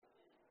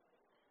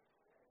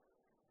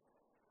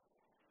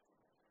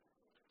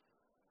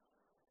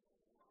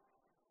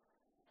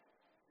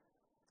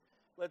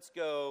Let's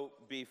go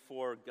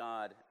before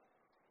God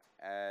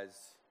as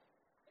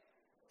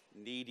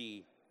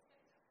needy,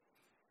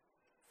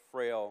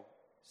 frail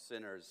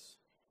sinners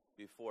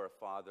before a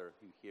Father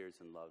who hears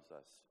and loves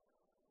us.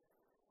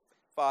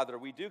 Father,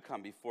 we do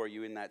come before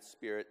you in that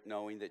spirit,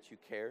 knowing that you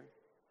care,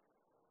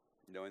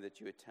 knowing that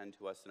you attend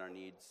to us in our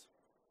needs.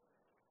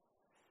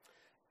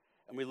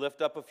 And we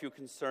lift up a few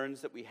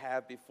concerns that we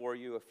have before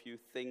you, a few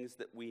things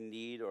that we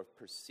need or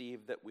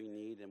perceive that we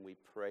need, and we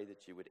pray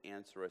that you would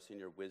answer us in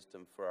your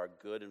wisdom for our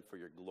good and for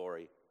your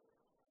glory.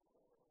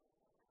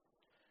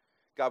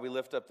 God, we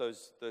lift up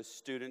those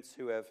students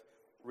who have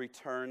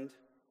returned,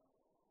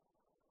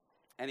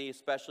 any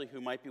especially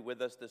who might be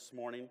with us this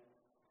morning,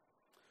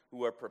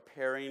 who are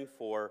preparing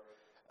for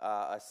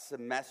a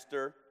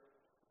semester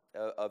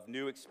of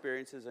new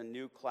experiences and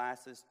new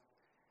classes,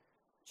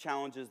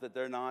 challenges that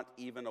they're not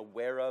even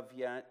aware of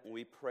yet. And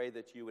we pray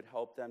that you would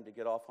help them to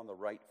get off on the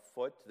right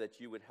foot, that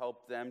you would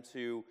help them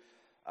to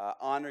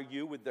honor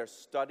you with their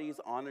studies,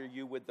 honor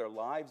you with their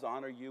lives,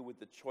 honor you with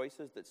the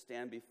choices that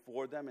stand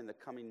before them in the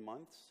coming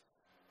months.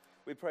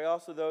 We pray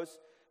also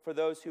for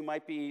those who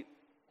might be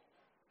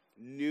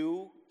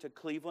new to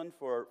Cleveland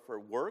for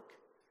work.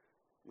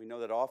 We know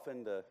that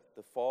often the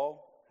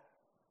fall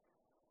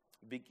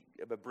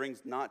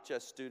brings not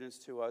just students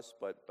to us,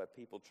 but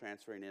people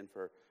transferring in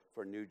for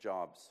new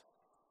jobs.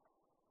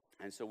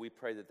 And so we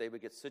pray that they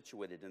would get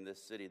situated in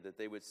this city, that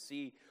they would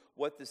see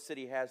what this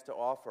city has to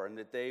offer, and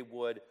that they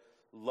would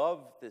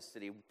love this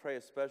city. We pray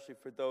especially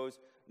for those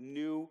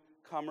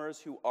newcomers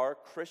who are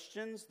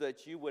Christians,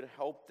 that you would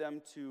help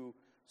them to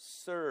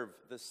serve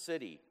the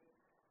city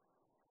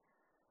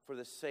for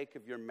the sake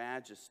of your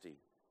majesty.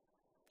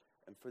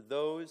 And for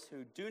those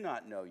who do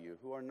not know you,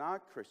 who are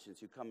not Christians,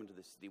 who come into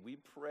the city, we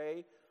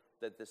pray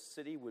that the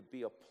city would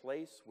be a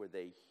place where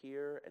they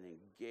hear and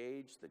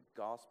engage the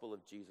gospel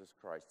of Jesus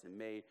Christ. And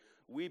may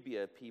we be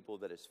a people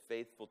that is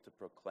faithful to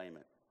proclaim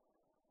it.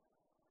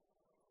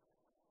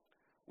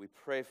 We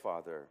pray,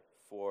 Father,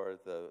 for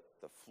the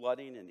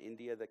flooding in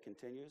India that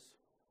continues.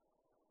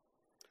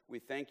 We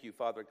thank you,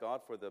 Father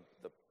God, for the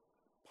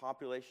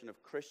population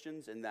of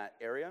Christians in that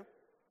area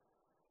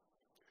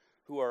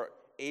who are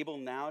able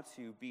now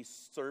to be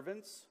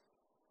servants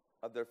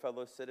of their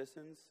fellow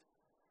citizens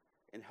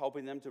in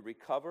helping them to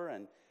recover.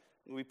 And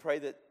we pray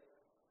that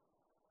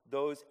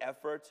those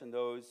efforts and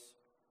those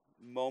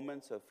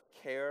moments of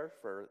care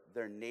for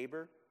their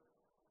neighbor,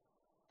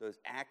 those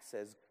acts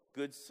as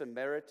good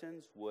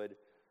Samaritans, would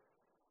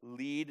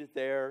lead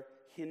their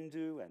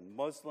Hindu and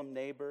Muslim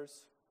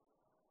neighbors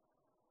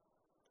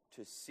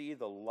to see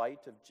the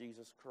light of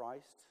Jesus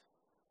Christ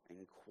and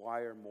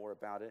inquire more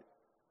about it.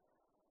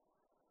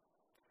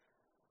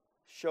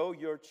 Show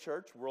your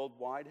church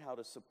worldwide how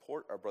to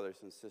support our brothers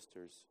and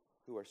sisters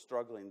who are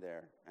struggling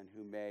there and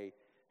who may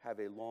have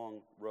a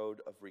long road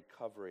of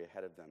recovery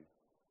ahead of them.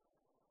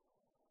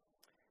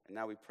 And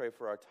now we pray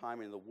for our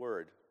time in the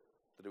Word,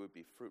 that it would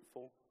be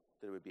fruitful,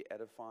 that it would be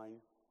edifying,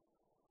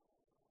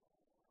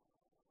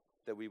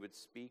 that we would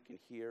speak and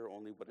hear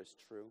only what is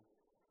true.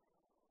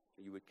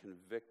 You would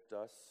convict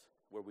us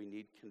where we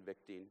need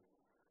convicting,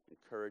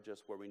 encourage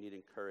us where we need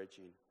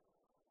encouraging,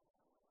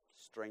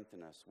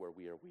 strengthen us where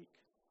we are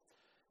weak.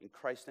 In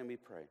Christ's name we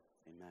pray.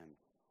 Amen.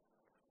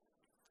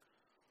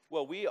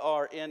 Well, we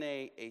are in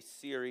a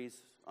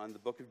series on the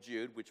book of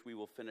Jude, which we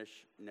will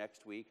finish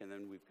next week, and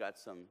then we've got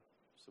some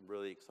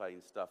really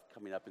exciting stuff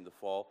coming up in the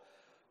fall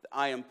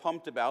I am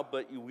pumped about,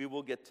 but we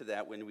will get to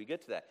that when we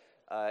get to that.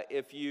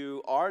 If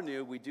you are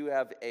new, we do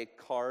have a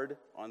card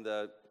on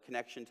the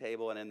connection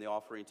table and in the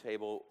offering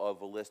table of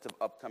a list of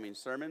upcoming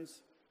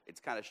sermons. It's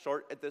kind of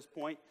short at this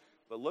point,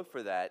 but look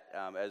for that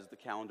as the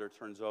calendar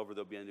turns over.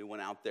 There'll be a new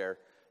one out there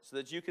so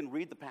that you can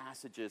read the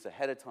passages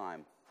ahead of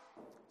time.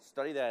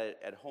 Study that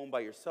at home by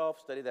yourself.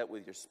 Study that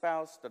with your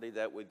spouse. Study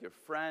that with your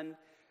friend.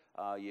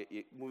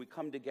 When we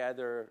come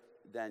together,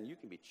 then you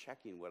can be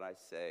checking what I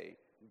say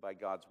by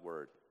God's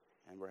word.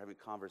 And we're having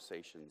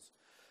conversations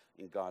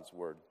in God's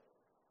word.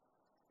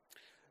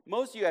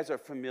 Most of you guys are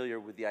familiar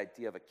with the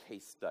idea of a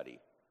case study.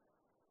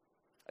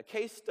 A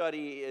case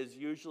study is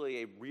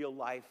usually a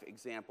real-life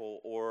example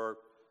or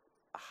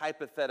a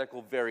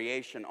hypothetical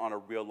variation on a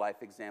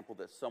real-life example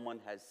that someone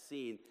has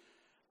seen.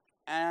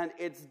 And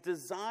it's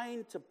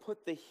designed to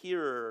put the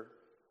hearer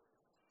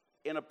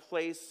in a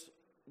place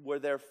where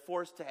they're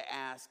forced to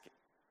ask,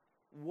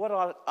 what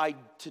ought I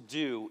to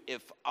do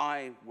if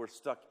I were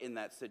stuck in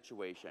that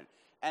situation?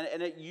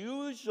 And it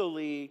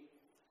usually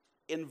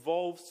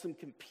involves some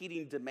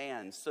competing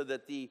demands so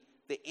that the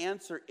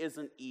answer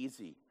isn't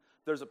easy.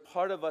 There's a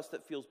part of us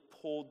that feels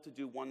pulled to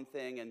do one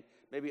thing and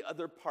maybe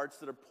other parts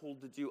that are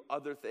pulled to do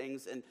other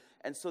things.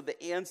 And so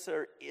the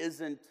answer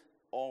isn't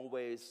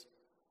always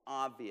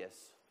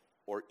obvious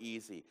or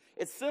easy.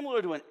 It's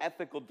similar to an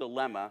ethical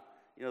dilemma.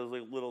 You know,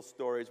 those little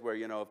stories where,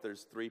 if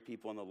there's 3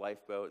 people in the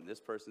lifeboat and this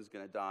person's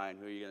going to die and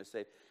who are you going to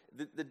save?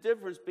 The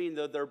difference being,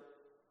 though,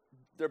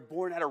 they're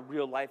born out of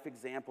real life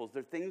examples.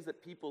 They're things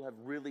that people have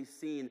really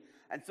seen.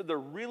 And so they're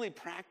really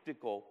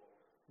practical.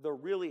 They're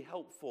really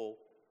helpful.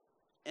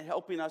 and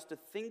helping us to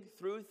think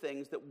through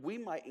things that we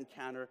might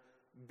encounter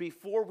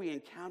before we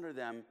encounter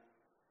them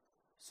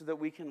so that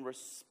we can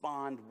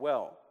respond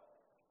well.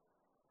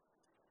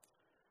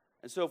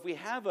 And so if we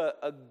have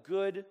a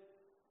good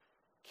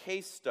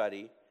case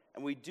study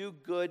and we do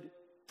good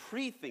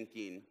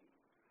pre-thinking,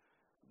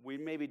 we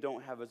maybe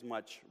don't have as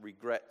much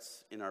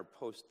regrets in our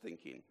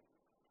post-thinking.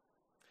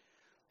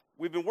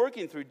 We've been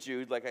working through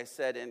Jude, like I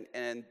said,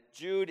 and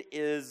Jude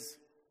is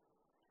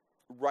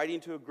writing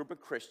to a group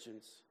of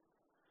Christians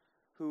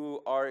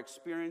who are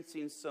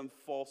experiencing some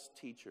false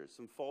teachers.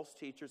 Some false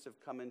teachers have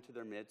come into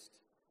their midst.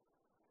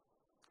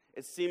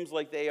 It seems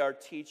like they are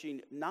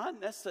teaching not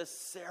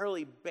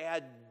necessarily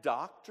bad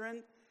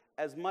doctrine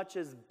as much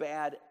as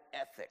bad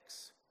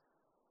ethics.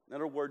 In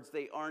other words,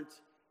 they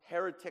aren't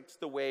heretics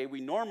the way we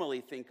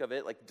normally think of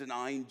it, like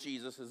denying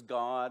Jesus as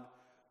God,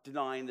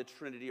 denying the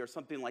Trinity or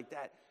something like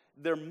that.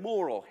 They're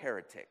moral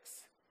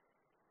heretics.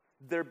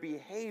 Their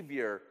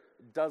behavior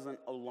doesn't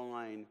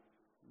align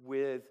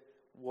with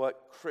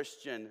what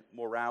Christian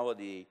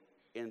morality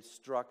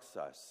instructs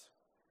us.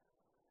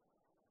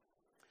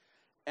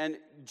 And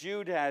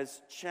Jude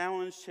has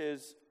challenged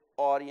his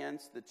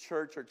audience, the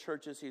church or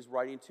churches he's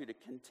writing to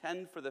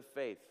contend for the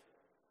faith.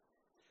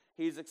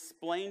 He's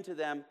explained to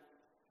them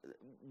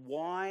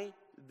why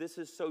this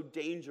is so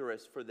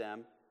dangerous for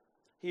them.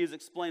 He has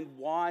explained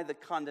why the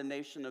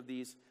condemnation of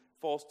these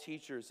false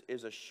teachers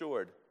is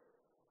assured.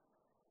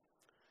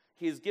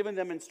 He has given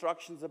them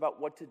instructions about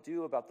what to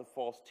do about the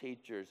false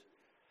teachers.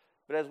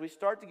 But as we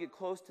start to get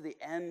close to the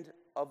end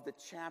of the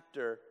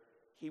chapter,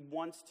 he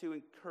wants to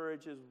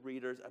encourage his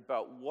readers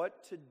about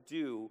what to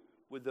do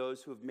with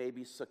those who have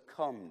maybe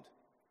succumbed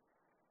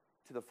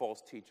to the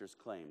false teachers'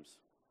 claims.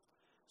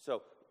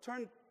 So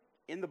turn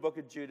in the book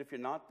of Jude if you're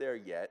not there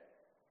yet,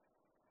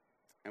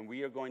 and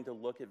we are going to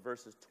look at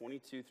verses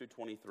 22 through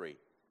 23.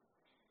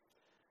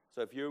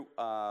 So if you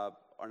are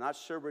not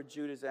sure where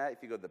Jude is at,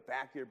 if you go to the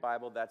back of your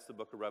Bible, that's the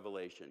book of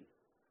Revelation.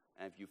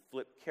 And if you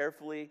flip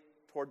carefully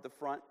toward the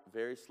front,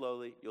 very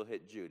slowly, you'll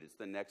hit Jude. It's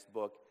the next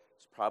book.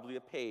 It's probably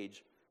a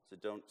page, so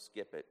don't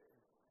skip it.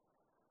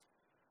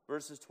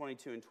 Verses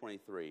 22 and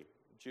 23,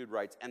 Jude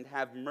writes, "And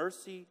have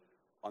mercy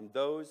on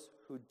those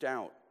who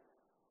doubt.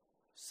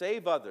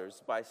 Save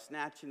others by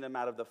snatching them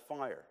out of the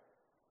fire.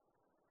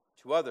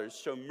 To others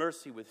show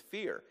mercy with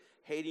fear,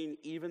 hating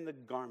even the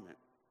garment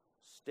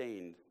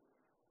stained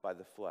by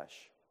the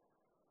flesh."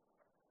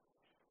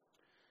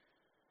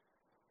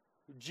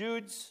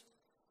 Jude's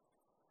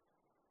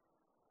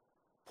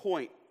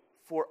point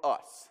for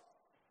us,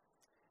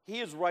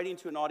 he is writing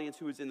to an audience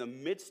who is in the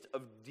midst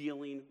of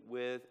dealing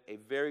with a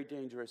very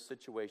dangerous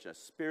situation, a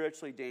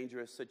spiritually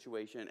dangerous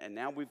situation, and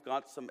now we've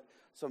got some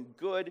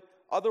good,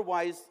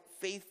 otherwise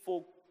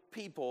faithful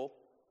people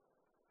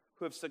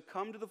who have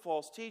succumbed to the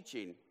false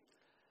teaching.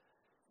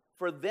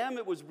 For them,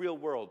 it was real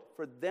world.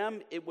 For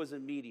them, it was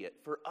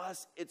immediate. For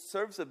us, it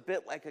serves a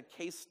bit like a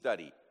case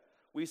study.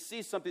 We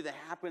see something that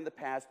happened in the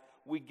past.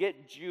 We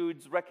get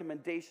Jude's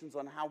recommendations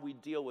on how we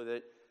deal with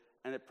it,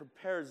 and it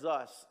prepares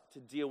us to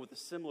deal with a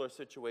similar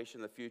situation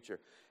in the future.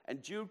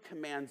 And Jude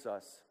commands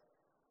us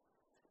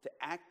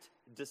to act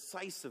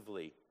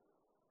decisively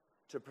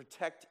to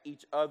protect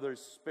each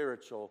other's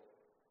spiritual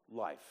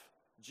life.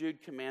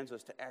 Jude commands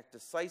us to act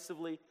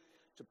decisively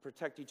to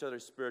protect each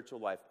other's spiritual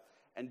life.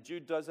 And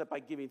Jude does that by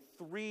giving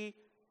 3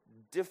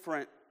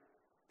 different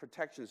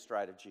protection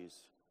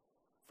strategies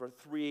for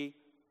 3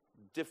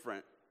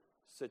 different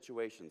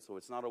situations. So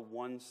it's not a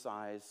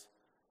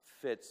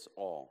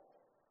one-size-fits-all.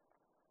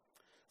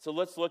 So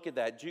let's look at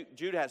that.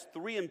 Jude has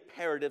 3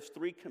 imperatives,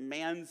 3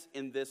 commands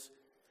in this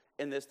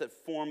that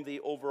form the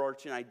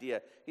overarching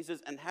idea. He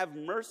says, "And have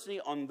mercy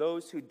on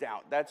those who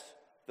doubt." That's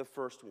the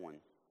first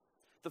one.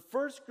 The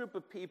first group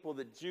of people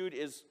that Jude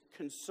is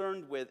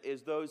concerned with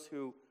is those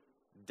who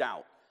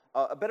doubt.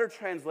 A better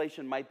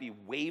translation might be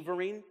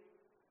wavering.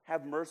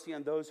 Have mercy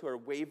on those who are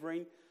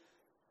wavering.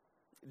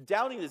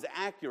 Doubting is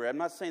accurate. I'm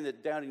not saying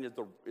that doubting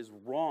is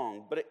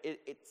wrong, but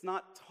it's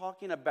not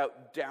talking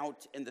about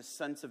doubt in the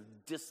sense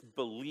of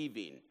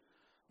disbelieving.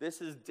 This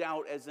is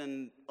doubt as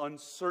in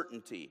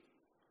uncertainty,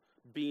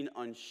 being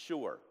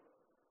unsure.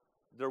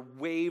 They're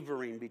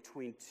wavering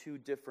between 2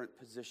 different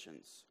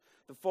positions.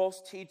 The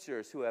false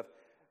teachers who have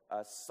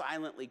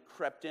silently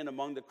crept in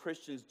among the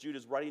Christians Jude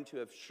is writing to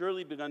have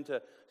surely begun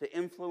to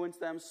influence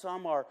them.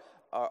 Some are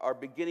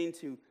beginning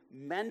to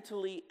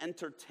mentally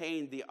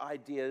entertain the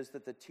ideas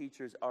that the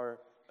teachers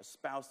are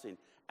espousing.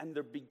 And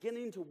they're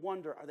beginning to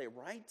wonder, are they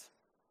right?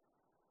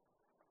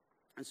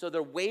 And so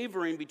they're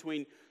wavering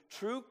between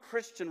true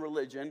Christian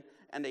religion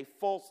and a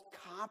false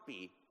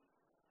copy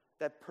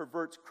that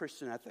perverts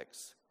Christian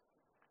ethics.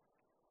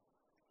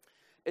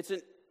 It's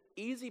an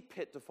easy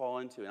pit to fall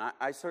into, and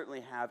I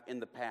certainly have in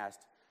the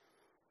past,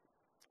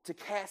 to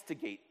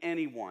castigate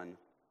anyone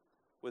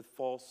with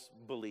false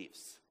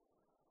beliefs.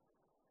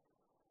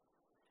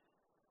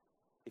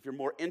 If you're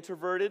more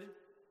introverted,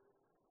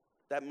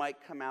 that might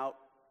come out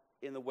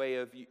in the way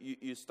of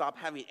you stop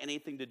having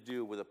anything to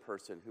do with a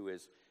person who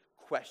is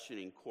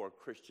questioning core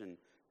Christian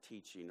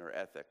teaching or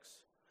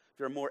ethics. If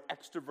you're a more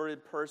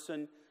extroverted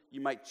person,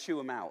 you might chew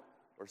them out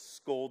or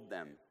scold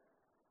them.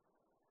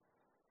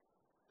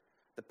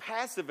 The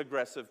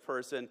passive-aggressive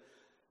person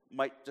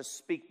might just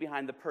speak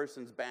behind the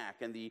person's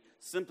back, and the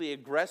simply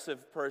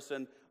aggressive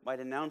person might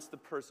announce the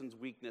person's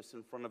weakness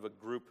in front of a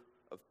group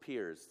of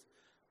peers.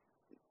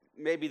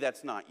 Maybe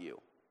that's not you.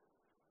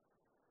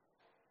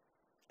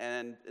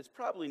 And it's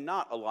probably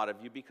not a lot of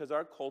you because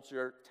our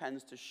culture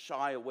tends to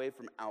shy away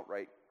from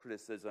outright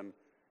criticism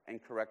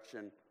and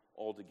correction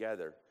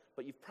altogether.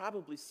 But you've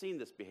probably seen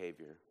this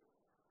behavior.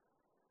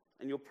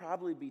 And you'll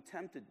probably be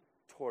tempted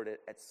toward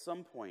it at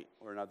some point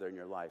or another in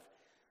your life.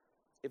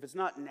 If it's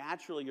not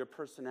naturally your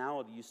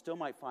personality, you still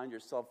might find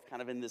yourself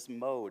kind of in this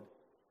mode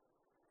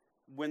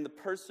when the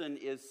person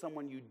is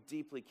someone you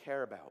deeply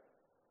care about.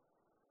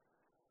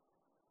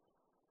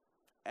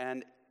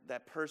 And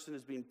that person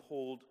is being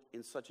pulled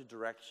in such a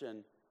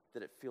direction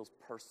that it feels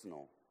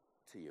personal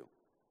to you.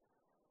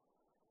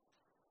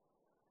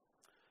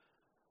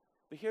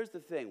 But here's the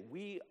thing.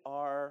 We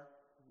are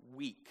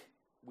weak.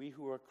 We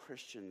who are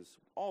Christians,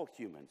 all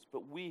humans,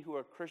 but we who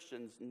are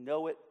Christians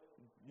know it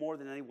more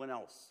than anyone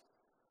else.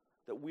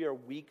 That we are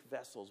weak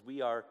vessels.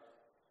 We are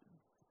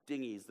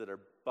dinghies that are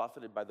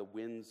buffeted by the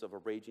winds of a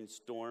raging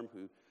storm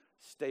who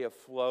stay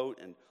afloat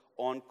and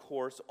on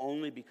course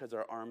only because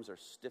our arms are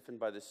stiffened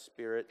by the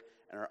Spirit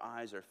and our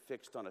eyes are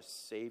fixed on a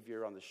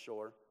Savior on the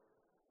shore.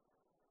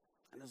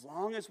 And as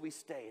long as we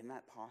stay in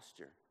that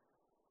posture,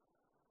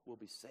 we'll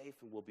be safe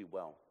and we'll be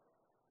well.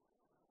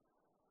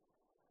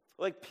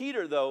 Like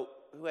Peter, though,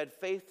 who had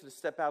faith to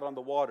step out on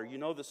the water, you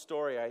know the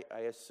story, I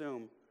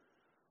assume.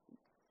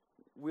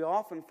 We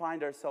often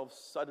find ourselves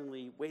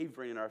suddenly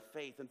wavering in our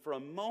faith, and for a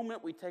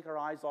moment we take our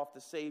eyes off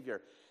the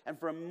Savior, and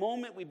for a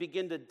moment we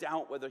begin to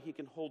doubt whether He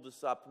can hold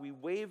us up. We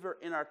waver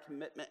in our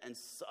commitment, and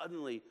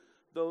suddenly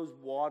those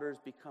waters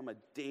become a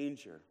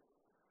danger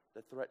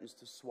that threatens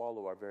to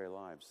swallow our very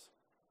lives.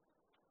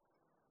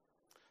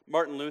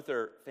 Martin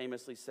Luther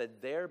famously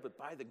said, "There, but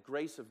by the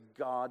grace of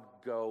God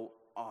go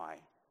I."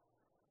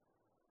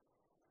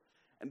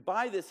 And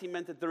by this he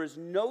meant that there is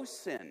no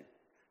sin,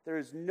 there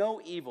is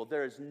no evil,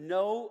 there is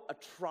no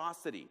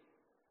atrocity.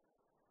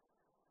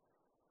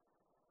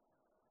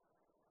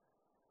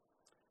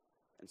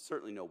 And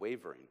certainly no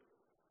wavering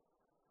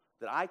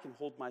that I can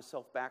hold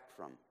myself back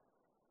from.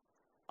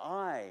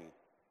 I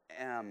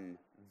am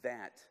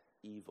that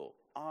evil.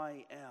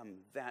 I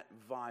am that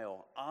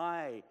vile.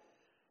 I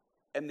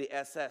am the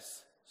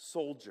SS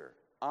soldier.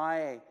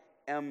 I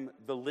am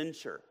the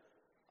lyncher.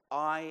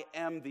 I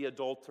am the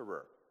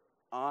adulterer.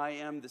 I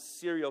am the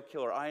serial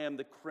killer. I am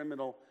the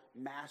criminal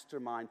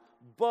mastermind.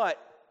 But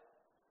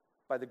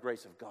by the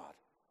grace of God,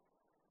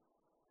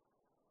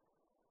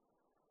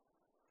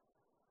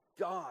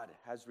 God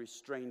has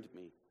restrained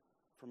me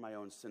from my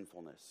own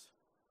sinfulness.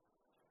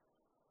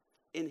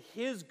 In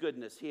His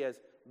goodness, He has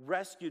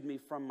rescued me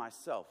from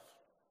myself.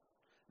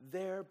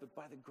 There, but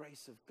by the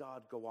grace of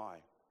God go I.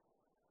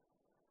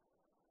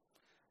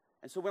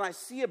 And so when I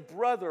see a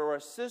brother or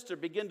a sister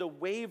begin to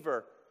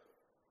waver,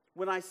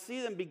 when I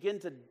see them begin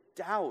to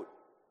doubt,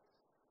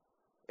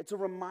 it's a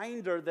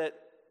reminder that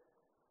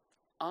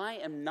I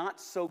am not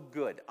so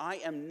good. I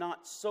am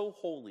not so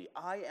holy.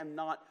 I am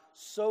not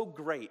so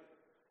great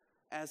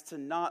as to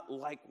not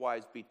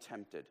likewise be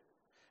tempted.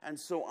 And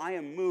so I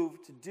am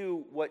moved to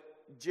do what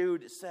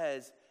Jude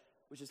says,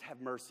 which is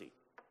have mercy.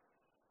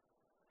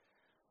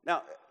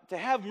 Now, to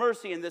have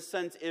mercy in this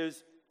sense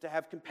is to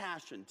have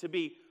compassion, to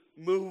be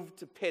moved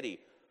to pity,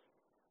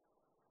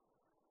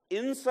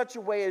 in such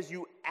a way as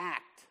you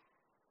act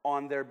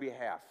on their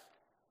behalf.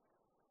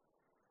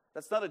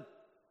 That's not a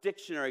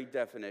dictionary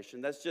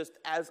definition. That's just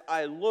as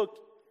I look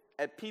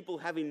at people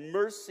having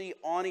mercy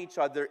on each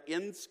other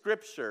in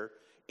Scripture,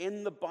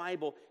 in the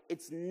Bible,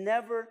 it's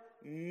never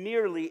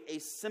merely a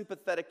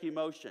sympathetic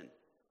emotion.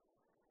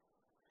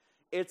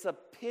 It's a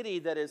pity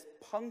that is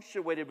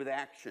punctuated with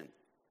action.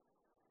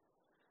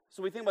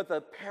 So we think about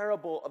the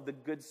parable of the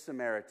Good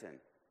Samaritan.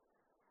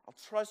 I'll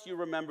trust you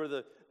remember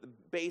the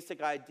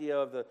basic idea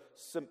of the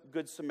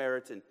Good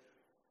Samaritan.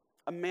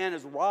 A man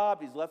is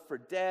robbed, he's left for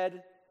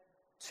dead.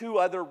 Two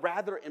other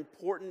rather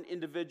important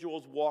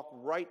individuals walk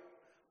right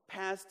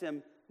past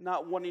him,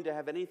 not wanting to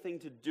have anything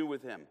to do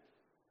with him.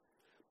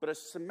 But a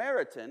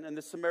Samaritan, and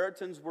the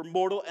Samaritans were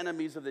mortal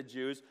enemies of the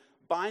Jews,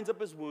 binds up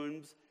his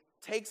wounds,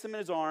 takes him in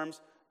his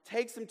arms,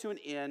 takes him to an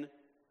inn,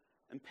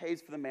 and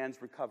pays for the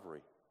man's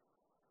recovery.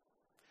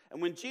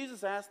 And when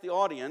Jesus asked the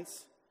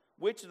audience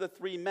which of the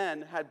three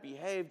men had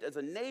behaved as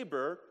a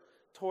neighbor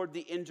toward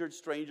the injured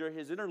stranger,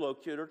 his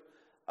interlocutor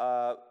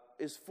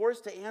is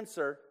forced to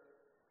answer,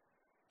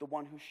 the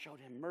one who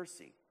showed him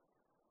mercy.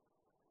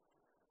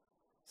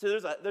 So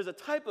there's a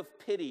type of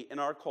pity in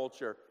our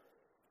culture,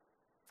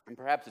 and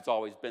perhaps it's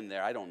always been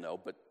there, I don't know,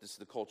 but this is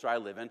the culture I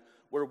live in,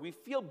 where we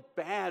feel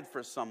bad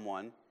for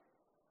someone,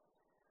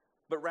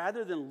 but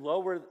rather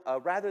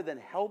than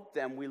help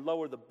them, we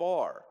lower the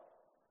bar.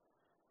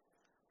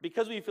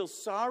 Because we feel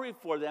sorry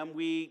for them,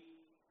 we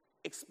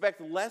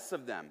expect less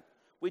of them.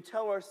 We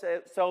tell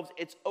ourselves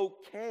it's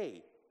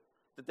okay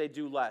that they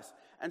do less.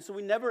 And so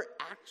we never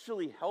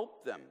actually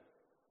help them.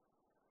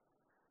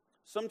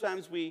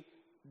 Sometimes we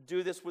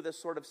do this with a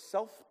sort of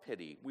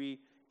self-pity. We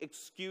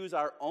excuse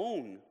our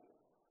own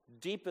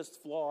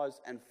deepest flaws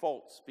and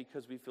faults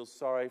because we feel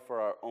sorry for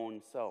our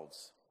own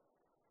selves.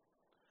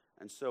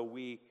 And so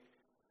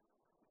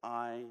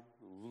I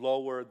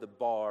lower the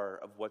bar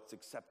of what's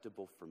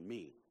acceptable for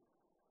me.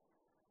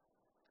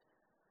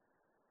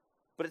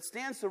 But it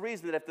stands to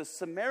reason that if the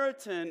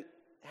Samaritan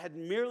had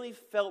merely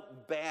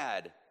felt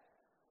bad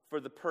for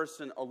the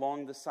person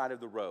along the side of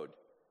the road,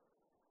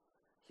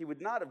 he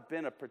would not have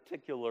been a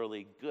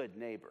particularly good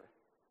neighbor.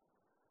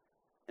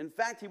 In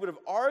fact, he would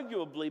have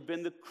arguably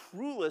been the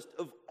cruelest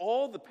of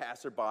all the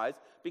passerbys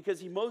because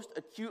he most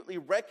acutely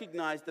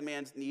recognized the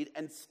man's need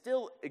and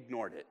still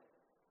ignored it.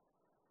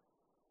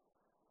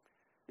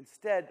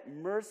 Instead,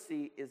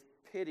 mercy is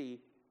pity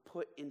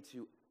put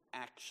into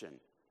action.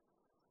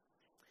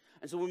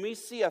 And so when we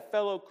see a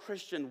fellow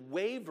Christian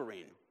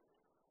wavering,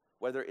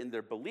 whether in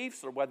their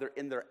beliefs or whether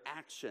in their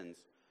actions,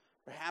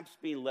 perhaps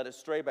being led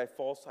astray by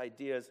false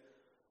ideas,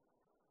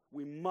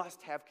 we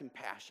must have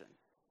compassion,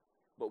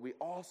 but we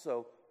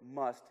also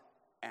must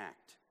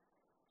act.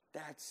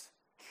 That's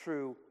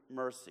true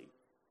mercy.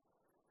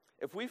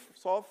 If we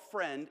saw a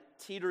friend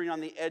teetering on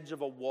the edge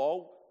of a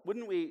wall,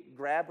 wouldn't we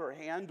grab her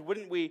hand?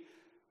 Wouldn't we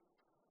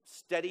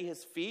steady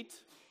his feet?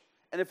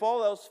 And if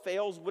all else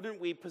fails, wouldn't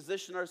we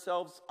position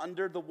ourselves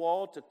under the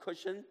wall to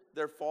cushion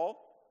their fall?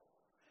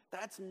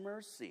 That's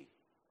mercy.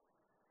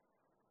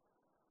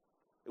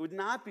 It would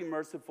not be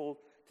merciful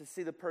to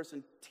see the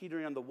person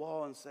teetering on the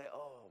wall and say,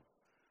 oh,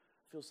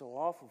 I feel so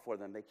awful for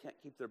them. They can't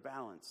keep their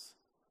balance.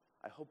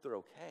 I hope they're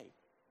okay.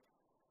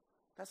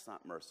 That's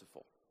not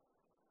merciful.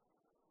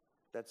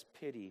 That's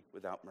pity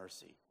without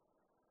mercy.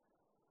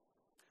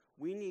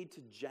 We need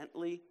to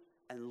gently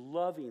and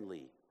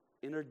lovingly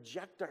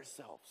interject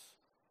ourselves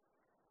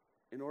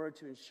in order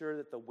to ensure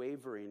that the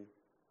wavering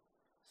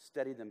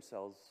steady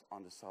themselves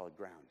onto solid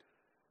ground.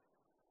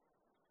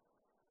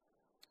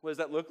 What does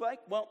that look like?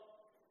 Well,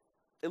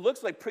 it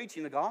looks like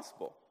preaching the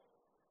gospel,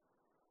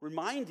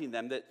 reminding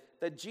them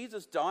that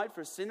Jesus died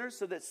for sinners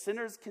so that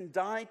sinners can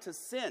die to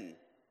sin,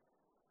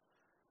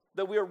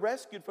 that we are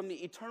rescued from the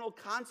eternal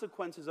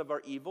consequences of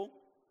our evil,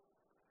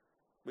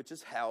 which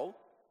is hell.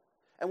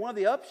 And one of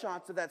the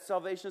upshots of that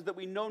salvation is that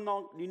we no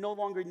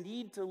longer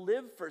need to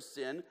live for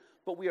sin,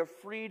 but we are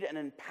freed and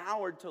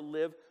empowered to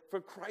live for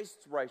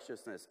Christ's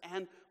righteousness.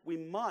 And we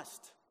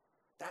must.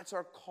 That's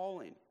our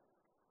calling.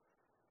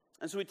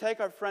 And so we take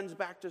our friends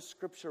back to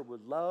Scripture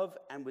with love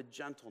and with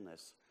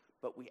gentleness,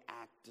 but we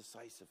act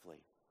decisively.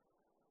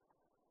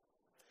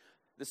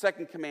 The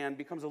second command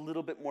becomes a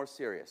little bit more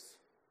serious.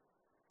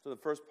 So the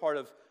first part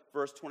of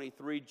verse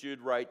 23,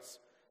 Jude writes,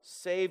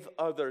 "Save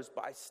others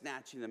by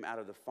snatching them out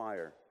of the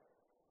fire."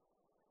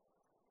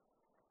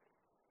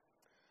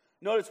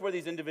 Notice where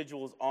these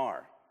individuals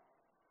are.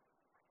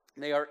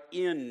 They are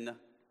in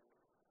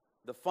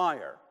the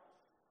fire,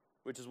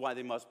 which is why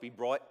they must be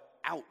brought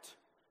out.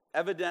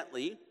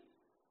 Evidently,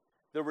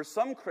 there were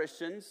some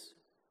Christians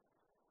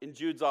in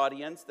Jude's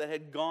audience that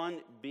had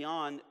gone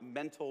beyond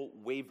mental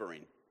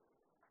wavering.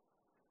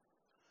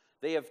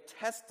 They have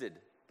tested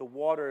the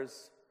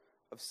waters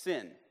of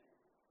sin.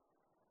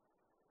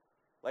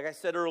 Like I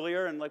said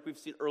earlier, and like we've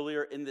seen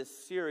earlier in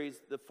this series,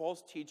 the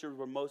false teachers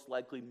were most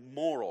likely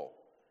moral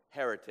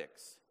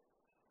heretics.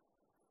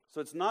 So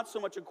it's not so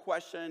much a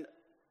question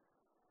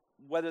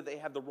whether they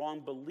have the wrong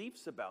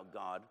beliefs about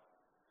God,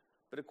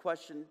 but a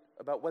question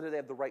about whether they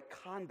have the right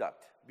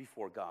conduct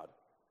before God.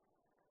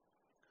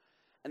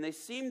 And they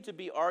seem to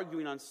be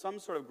arguing on some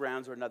sort of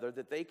grounds or another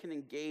that they can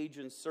engage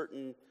in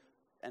certain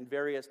and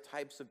various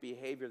types of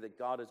behavior that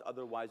God has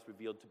otherwise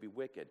revealed to be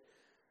wicked.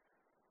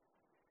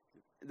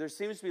 There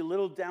seems to be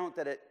little doubt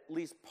that at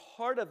least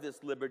part of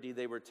this liberty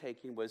they were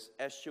taking was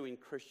eschewing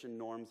Christian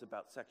norms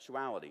about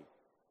sexuality.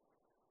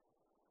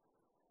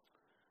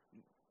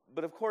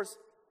 But of course,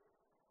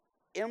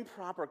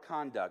 improper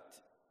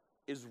conduct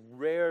is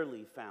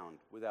rarely found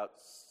without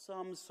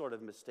some sort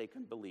of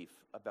mistaken belief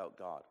about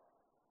God.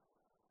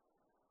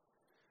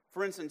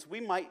 For instance,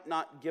 we might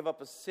not give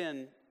up a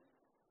sin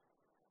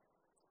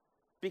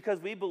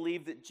because we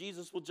believe that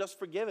Jesus will just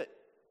forgive it.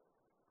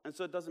 And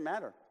so it doesn't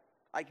matter.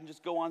 I can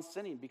just go on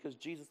sinning because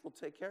Jesus will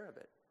take care of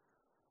it.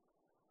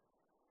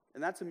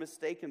 And that's a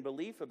mistaken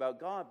belief about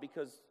God,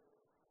 because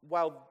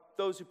while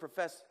those who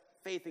profess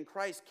faith in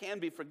Christ can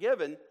be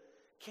forgiven,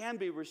 can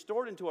be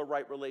restored into a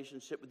right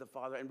relationship with the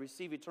Father and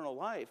receive eternal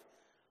life,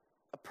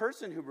 a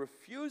person who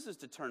refuses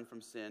to turn from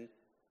sin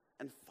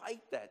and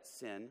fight that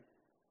sin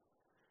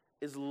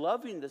is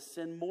loving the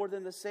sin more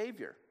than the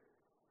Savior.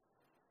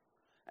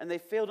 And they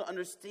fail to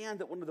understand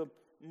that one of the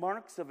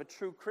marks of a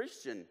true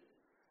Christian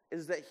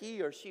is that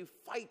he or she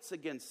fights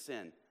against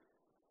sin.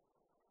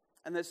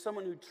 And that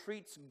someone who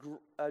treats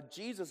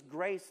Jesus'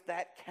 grace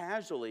that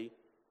casually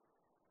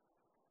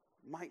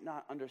might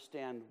not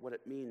understand what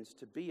it means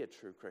to be a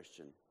true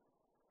Christian.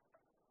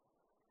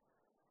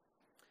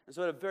 And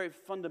so at a very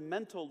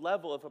fundamental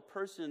level, if a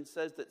person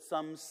says that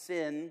some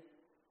sin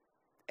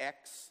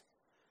X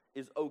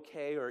is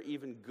okay or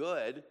even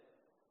good,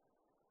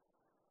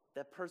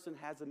 that person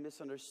has a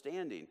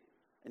misunderstanding,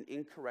 an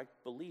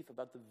incorrect belief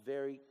about the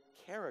very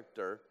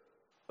character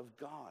of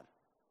God.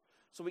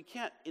 So we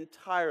can't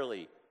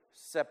entirely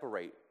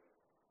separate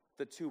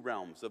the two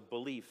realms of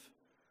belief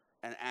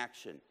and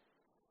action.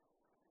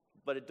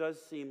 But it does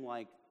seem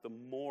like the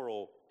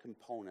moral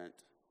component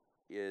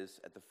is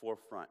at the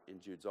forefront in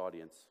Jude's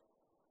audience.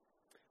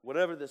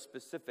 Whatever the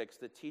specifics,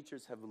 the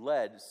teachers have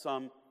led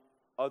some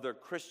other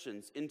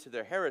Christians into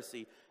their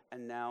heresy,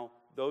 and now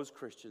those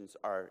Christians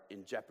are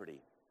in jeopardy.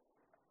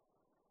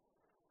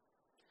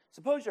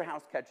 Suppose your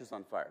house catches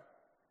on fire,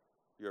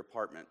 your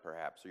apartment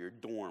perhaps, or your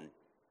dorm.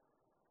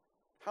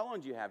 How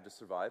long do you have to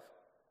survive?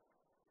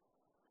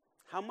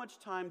 How much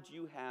time do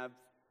you have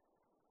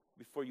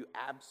before you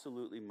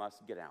absolutely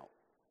must get out?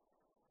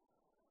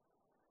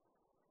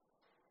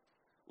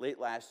 Late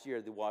last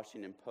year, the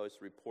Washington Post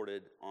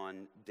reported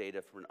on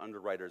data from an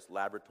Underwriters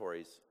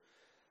Laboratories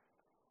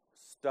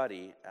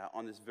study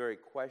on this very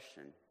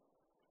question.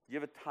 Do you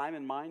have a time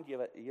in mind? Do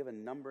you have a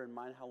number in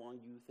mind how long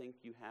you think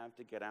you have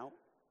to get out?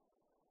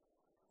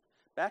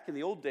 Back in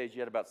the old days, you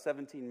had about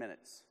 17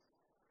 minutes.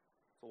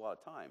 That's a lot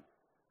of time.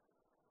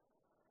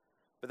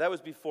 But that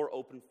was before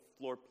open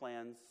floor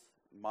plans,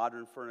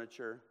 modern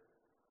furniture,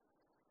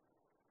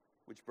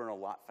 which burn a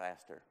lot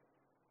faster.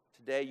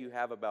 Today, you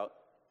have about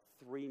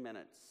 3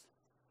 minutes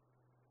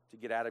to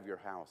get out of your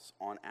house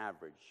on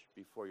average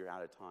before you're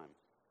out of time.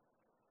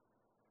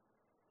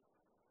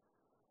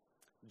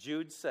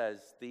 Jude says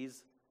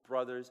these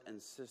brothers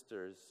and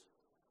sisters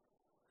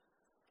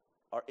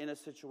are in a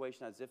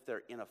situation as if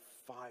they're in a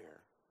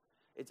fire.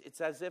 It's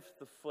as if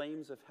the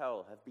flames of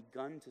hell have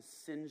begun to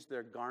singe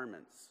their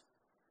garments.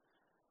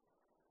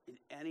 In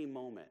any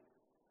moment,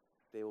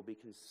 they will be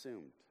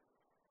consumed.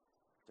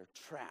 They're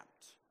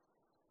trapped.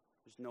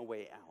 There's no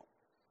way out.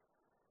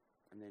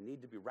 And they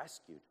need to be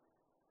rescued.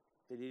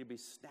 They need to be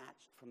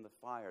snatched from the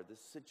fire.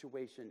 This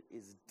situation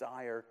is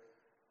dire.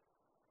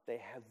 They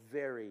have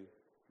very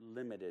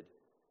limited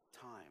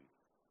time.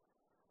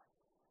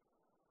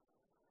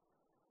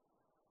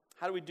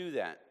 How do we do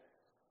that?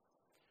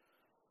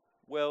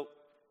 Well,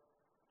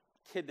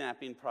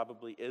 kidnapping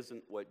probably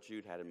isn't what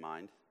Jude had in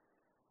mind.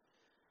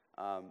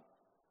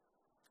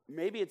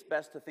 Maybe it's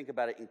best to think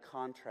about it in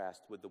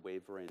contrast with the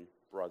wavering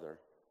brother.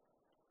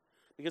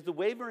 Because the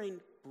wavering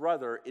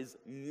brother is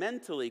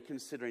mentally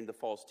considering the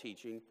false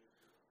teaching.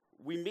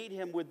 We meet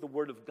him with the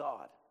Word of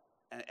God.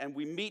 And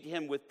we meet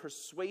him with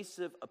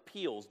persuasive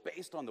appeals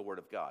based on the Word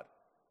of God.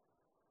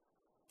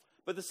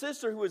 But the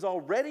sister who is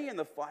already in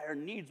the fire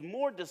needs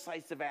more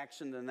decisive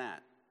action than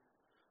that.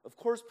 Of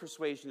course,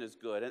 persuasion is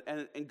good,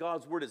 and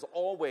God's Word is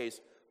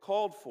always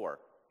called for.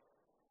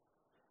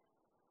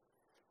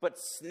 But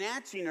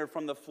snatching her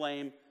from the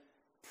flame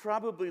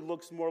probably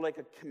looks more like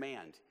a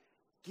command.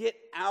 Get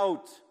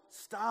out.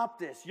 Stop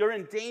this. You're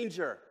in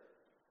danger.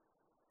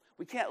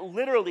 We can't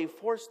literally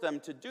force them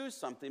to do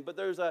something, but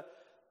there's a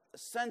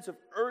sense of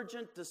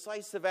urgent,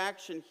 decisive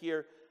action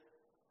here,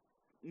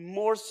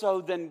 more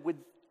so than with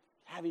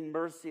having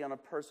mercy on a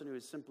person who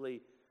is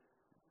simply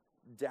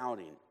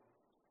doubting.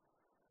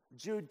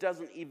 Jude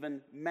doesn't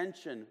even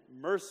mention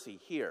mercy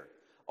here.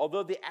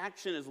 Although the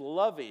action is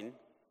loving,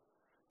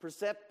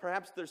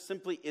 perhaps there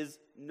simply is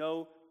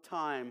no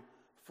time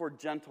for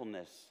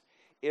gentleness.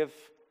 If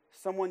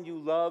someone you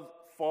love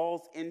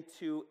falls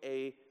into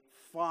a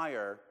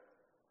fire,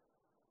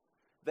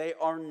 they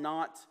are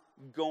not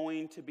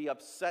going to be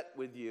upset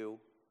with you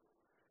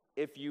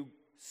if you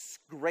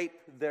scrape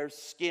their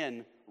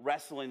skin,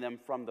 wrestling them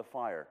from the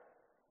fire.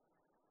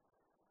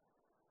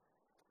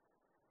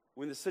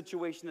 When the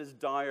situation is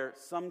dire,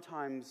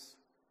 sometimes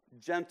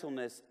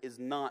gentleness is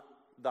not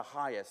the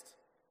highest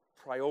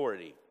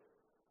priority.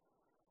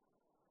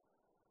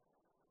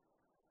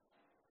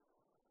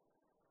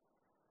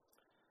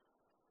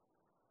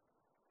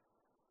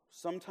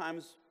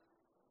 Sometimes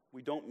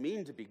we don't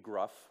mean to be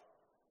gruff,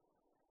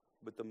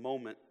 but the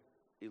moment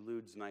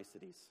eludes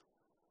niceties.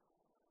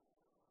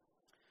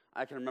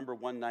 I can remember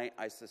one night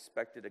I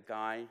suspected a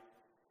guy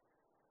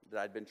that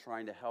I'd been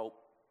trying to help.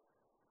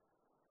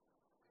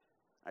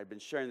 I'd been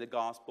sharing the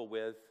gospel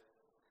with.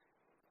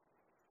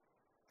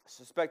 I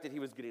suspected he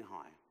was getting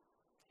high.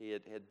 He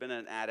had been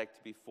an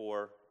addict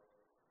before,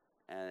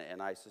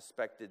 and I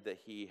suspected that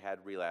he had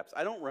relapsed.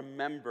 I don't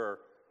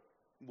remember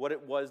what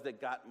it was that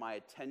got my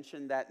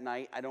attention that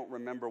night. I don't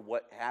remember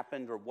what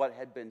happened or what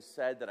had been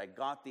said that I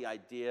got the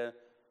idea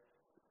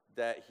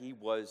that he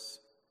was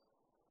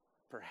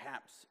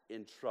perhaps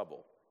in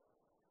trouble.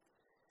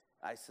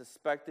 I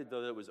suspected,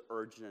 though, that it was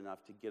urgent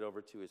enough to get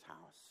over to his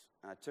house.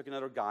 And I took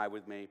another guy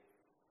with me,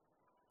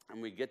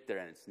 and we get there,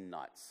 and it's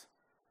nuts.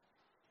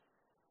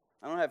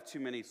 I don't have too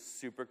many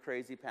super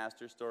crazy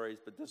pastor stories,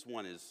 but this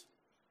one is.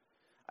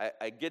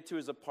 I get to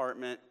his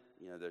apartment.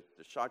 You know, the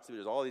shock to me,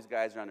 there's all these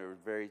guys around who are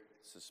very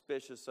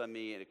suspicious of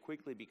me, and it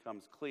quickly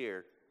becomes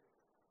clear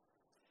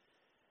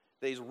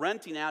that he's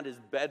renting out his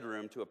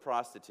bedroom to a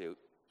prostitute.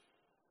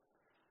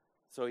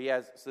 So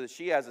that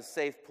she has a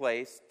safe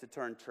place to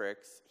turn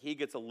tricks. He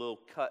gets a little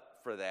cut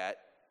for that.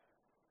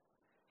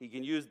 He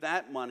can use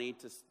that money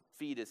to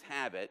feed his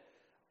habit.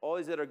 All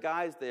these other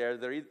guys there,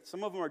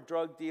 some of them are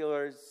drug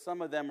dealers,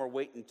 some of them are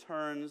waiting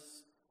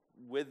turns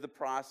with the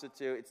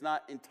prostitute. It's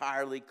not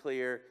entirely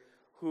clear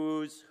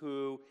who's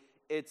who.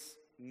 It's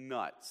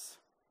nuts.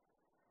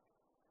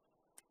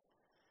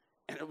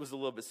 And it was a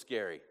little bit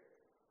scary.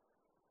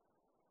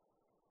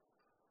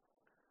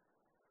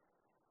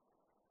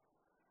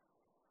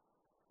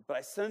 But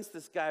I sensed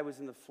this guy was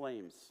in the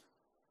flames,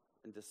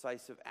 and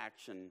decisive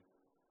action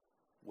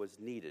was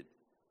needed.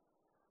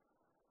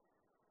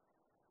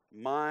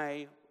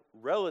 My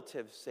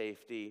relative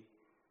safety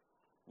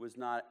was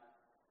not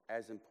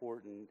as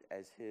important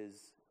as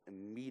his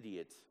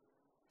immediate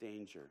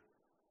danger.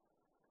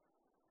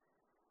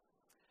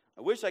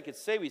 I wish I could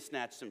say we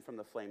snatched him from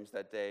the flames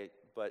that day,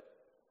 but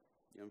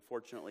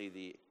unfortunately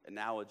the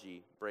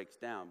analogy breaks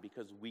down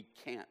because we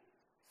can't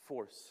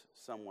force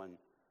someone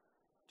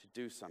to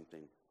do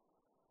something.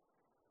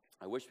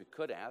 I wish we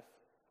could have.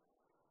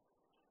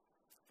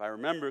 If I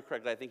remember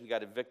correctly, I think he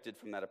got evicted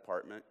from that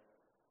apartment,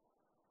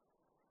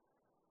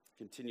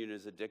 continued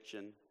his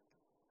addiction,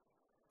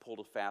 pulled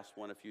a fast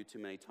one a few too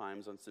many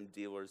times on some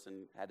dealers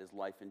and had his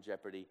life in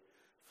jeopardy,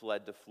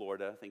 fled to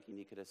Florida thinking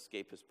he could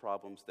escape his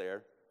problems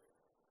there.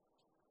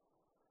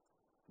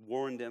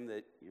 Warned him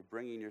that you're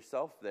bringing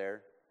yourself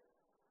there,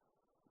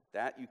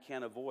 that you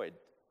can't avoid.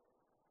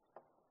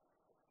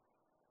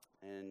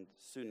 And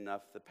soon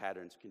enough, the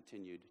patterns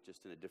continued,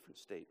 just in a different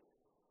state.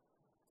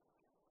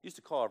 Used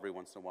to call every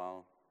once in a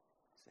while,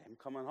 say, I'm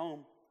coming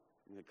home.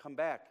 I'm going to come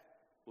back.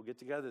 We'll get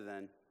together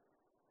then.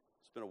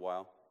 It's been a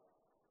while.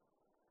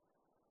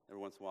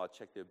 Every once in a while, I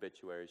check the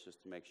obituaries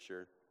just to make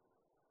sure.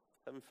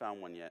 Haven't found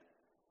one yet.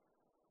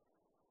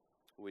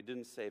 We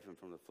didn't save him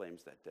from the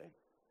flames that day.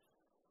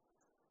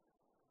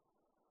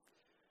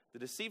 The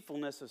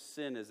deceitfulness of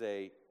sin is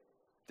a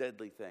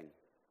deadly thing.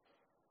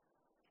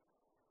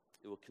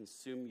 It will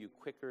consume you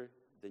quicker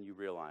than you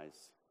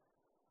realize.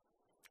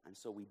 And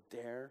so we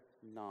dare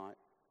not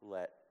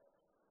let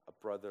a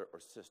brother or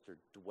sister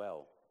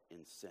dwell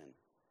in sin.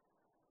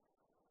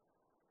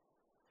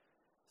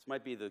 This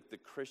might be the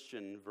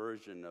Christian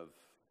version of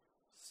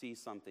see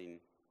something,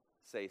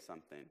 say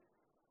something.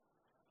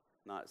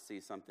 Not see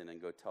something and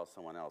go tell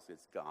someone else.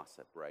 It's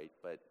gossip, right?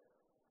 But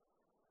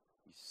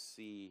you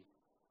see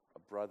a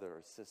brother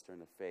or sister in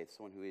the faith,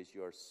 someone who is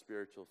your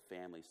spiritual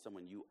family,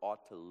 someone you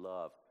ought to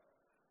love,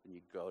 and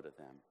you go to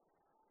them.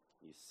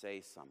 You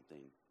say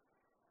something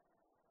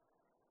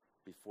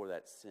before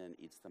that sin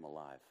eats them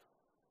alive.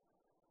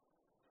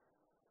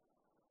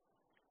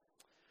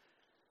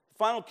 The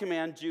final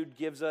command Jude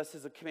gives us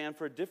is a command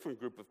for a different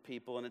group of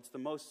people, and it's the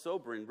most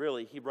sobering,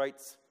 really. He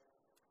writes,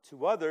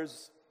 to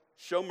others,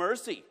 show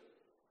mercy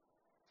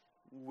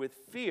with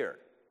fear,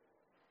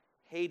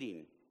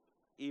 hating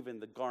even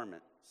the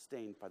garment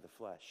stained by the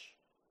flesh.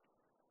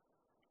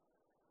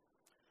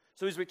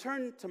 So he's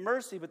returned to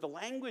mercy, but the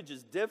language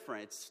is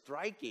different. It's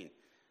striking.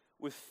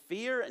 With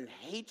fear and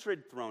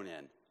hatred thrown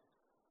in,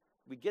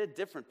 we get a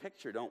different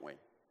picture, don't we? And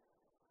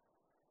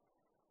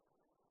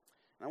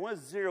I want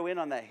to zero in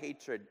on that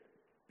hatred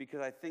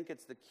because I think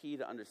it's the key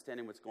to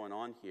understanding what's going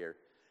on here.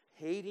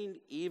 Hating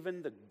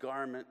even the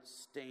garment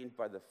stained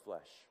by the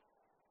flesh.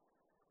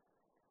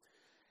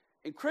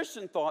 In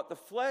Christian thought, the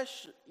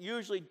flesh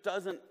usually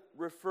doesn't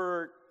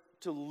refer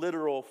to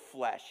literal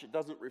flesh. It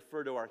doesn't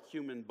refer to our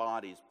human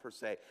bodies per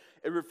se.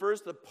 It refers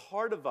to the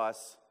part of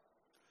us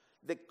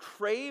that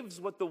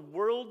craves what the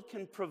world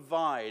can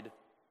provide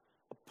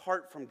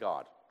apart from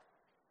God.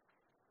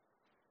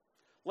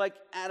 Like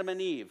Adam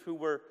and Eve, who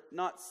were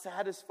not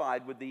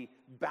satisfied with the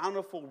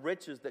bountiful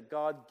riches that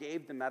God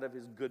gave them out of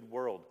his good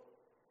world.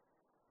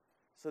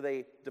 So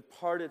they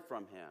departed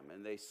from him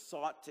and they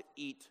sought to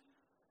eat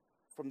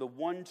from the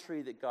one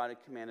tree that God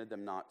had commanded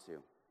them not to.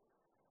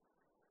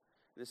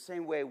 In the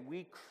same way,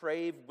 we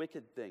crave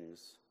wicked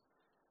things,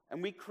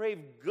 and we crave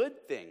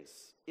good things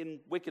in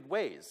wicked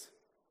ways.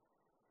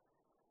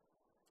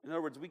 In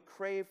other words, we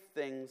crave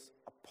things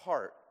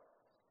apart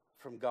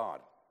from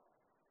God.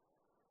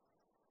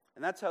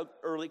 And that's how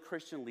early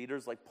Christian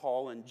leaders like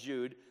Paul and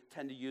Jude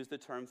tend to use the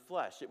term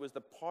flesh. It was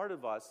the part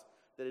of us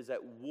that is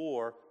at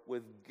war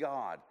with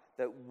God,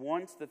 that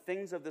wants the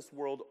things of this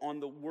world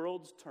on the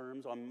world's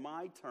terms, on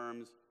my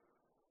terms,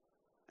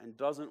 and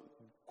doesn't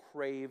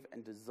crave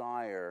and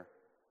desire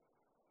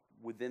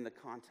within the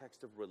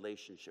context of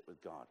relationship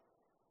with God.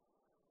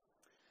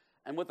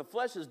 And what the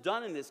flesh has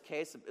done in this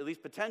case, at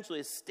least potentially,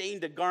 is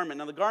stained a garment.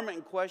 Now, the garment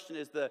in question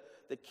is the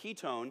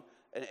ketone,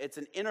 and it's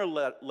an inner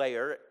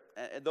layer,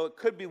 though it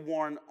could be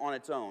worn on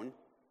its own.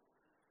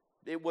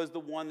 It was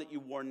the one that you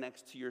wore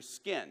next to your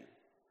skin.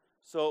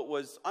 So it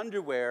was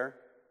underwear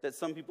that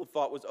some people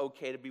thought was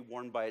okay to be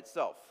worn by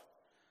itself.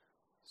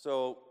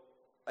 So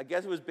I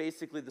guess it was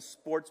basically the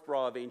sports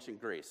bra of ancient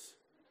Greece.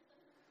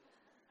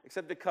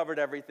 Except it covered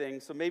everything,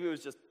 so maybe it was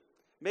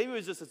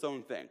just its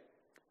own thing.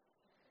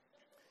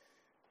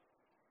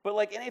 But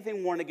like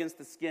anything worn against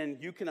the skin,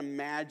 you can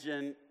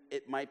imagine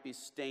it might be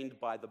stained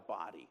by the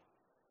body,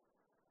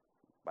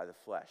 by the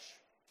flesh.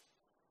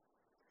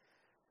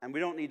 And we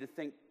don't need to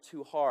think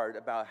too hard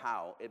about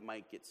how it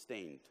might get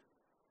stained.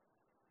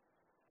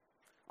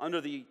 Under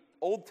the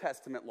Old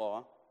Testament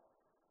law,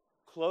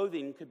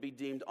 clothing could be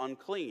deemed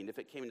unclean if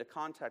it came into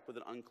contact with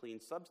an unclean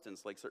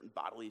substance, like certain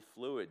bodily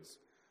fluids,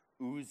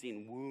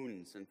 oozing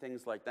wounds, and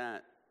things like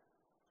that.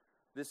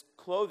 This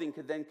clothing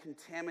could then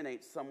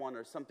contaminate someone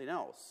or something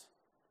else.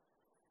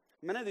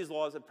 Many of these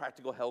laws have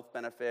practical health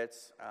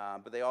benefits,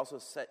 but they also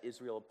set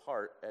Israel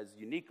apart as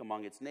unique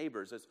among its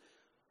neighbors, as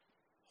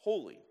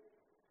holy.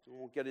 We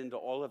won't get into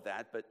all of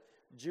that, but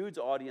Jude's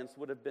audience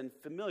would have been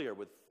familiar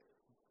with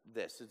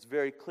this. It's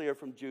very clear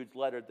from Jude's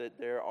letter that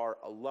there are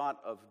a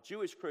lot of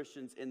Jewish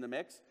Christians in the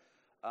mix,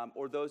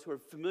 or those who are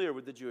familiar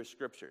with the Jewish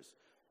scriptures.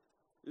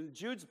 And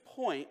Jude's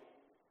point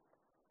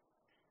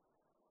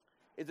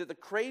is that the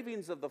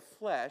cravings of the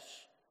flesh,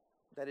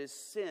 that is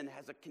sin,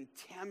 has a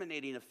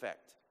contaminating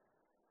effect.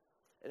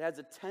 It has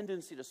a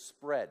tendency to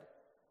spread.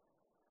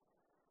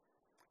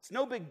 It's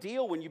no big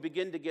deal when you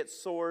begin to get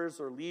sores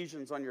or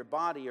lesions on your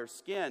body or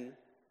skin.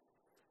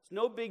 It's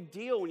no big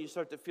deal when you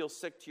start to feel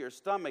sick to your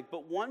stomach.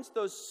 But once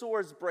those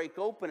sores break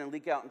open and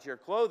leak out into your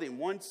clothing,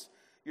 once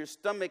your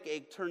stomach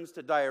ache turns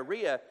to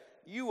diarrhea,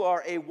 you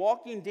are a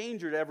walking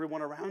danger to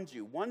everyone around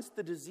you. Once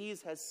the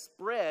disease has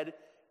spread,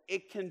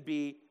 it can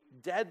be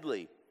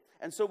deadly.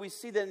 And so we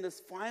see that in this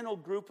final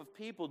group of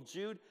people,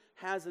 Jude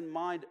has in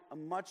mind a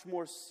much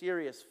more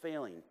serious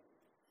failing.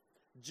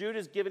 Jude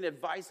is giving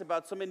advice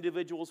about some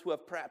individuals who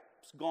have perhaps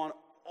gone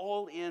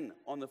all in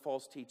on the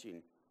false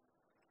teaching.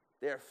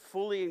 They are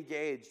fully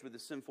engaged with the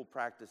sinful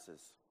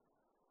practices.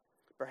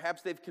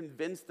 Perhaps they've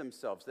convinced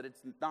themselves that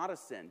it's not a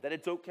sin, that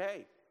it's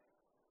okay.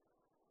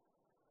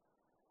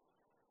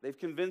 They've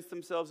convinced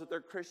themselves that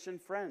their Christian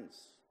friends,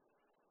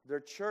 their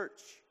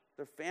church,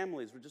 their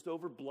families were just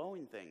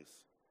overblowing things,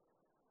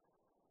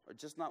 or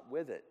just not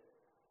with it,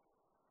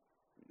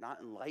 not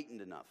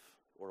enlightened enough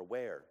or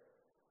aware.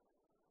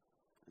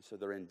 And so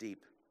they're in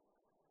deep.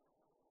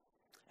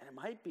 And it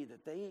might be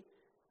that they,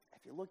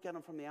 if you look at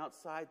them from the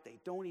outside, they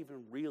don't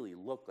even really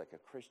look like a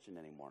Christian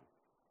anymore.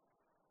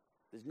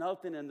 There's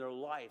nothing in their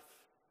life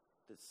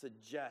that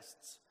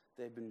suggests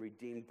they've been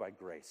redeemed by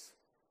grace.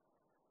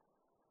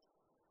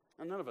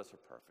 And none of us are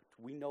perfect.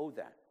 We know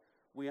that.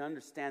 We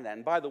understand that.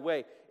 And by the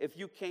way, if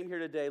you came here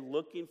today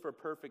looking for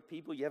perfect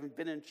people, you haven't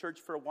been in church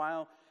for a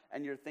while,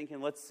 and you're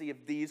thinking, let's see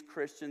if these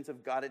Christians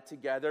have got it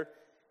together,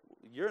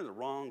 you're in the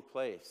wrong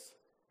place.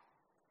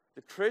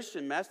 The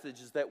Christian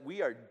message is that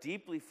we are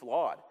deeply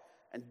flawed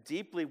and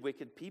deeply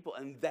wicked people,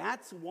 and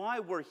that's why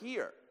we're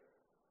here.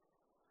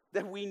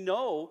 That we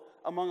know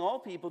among all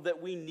people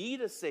that we need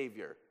a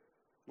Savior.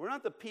 We're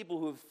not the people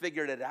who have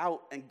figured it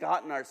out and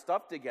gotten our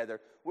stuff together.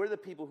 We're the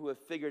people who have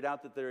figured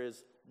out that there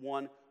is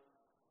one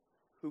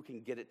who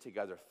can get it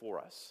together for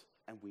us,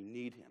 and we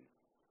need him.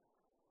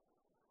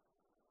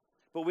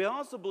 But we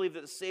also believe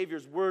that the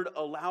Savior's word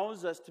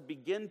allows us to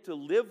begin to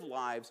live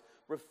lives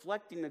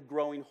reflecting a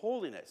growing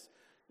holiness.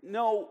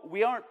 No,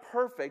 we aren't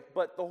perfect,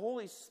 but the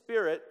Holy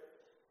Spirit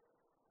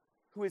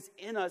who is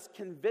in us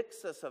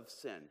convicts us of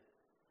sin.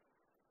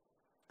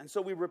 And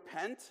so we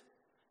repent,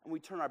 and we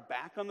turn our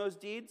back on those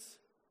deeds,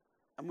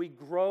 and we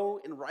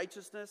grow in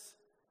righteousness.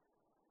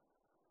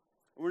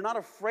 We're not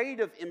afraid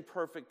of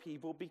imperfect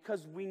people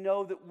because we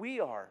know that we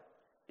are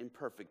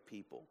imperfect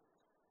people.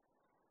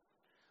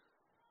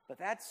 But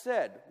that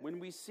said, when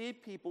we see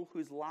people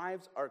whose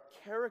lives are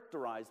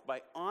characterized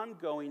by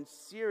ongoing,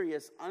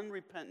 serious,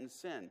 unrepentant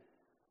sin,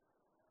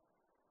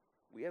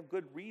 we have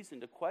good reason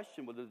to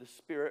question whether the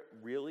Spirit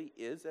really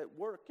is at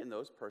work in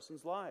those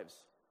persons' lives.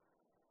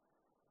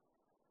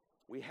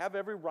 We have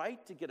every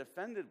right to get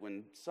offended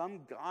when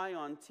some guy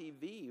on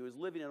TV who is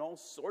living in all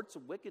sorts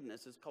of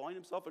wickedness is calling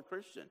himself a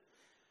Christian.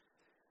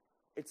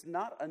 It's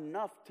not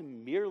enough to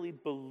merely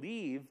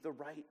believe the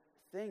right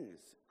things.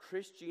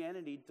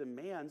 Christianity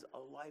demands a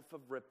life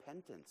of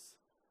repentance.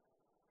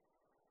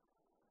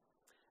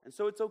 And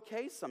so it's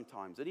okay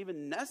sometimes, and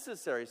even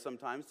necessary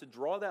sometimes, to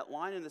draw that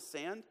line in the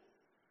sand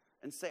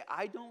and say,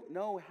 I don't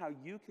know how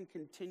you can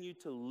continue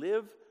to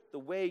live the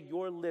way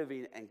you're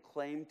living and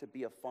claim to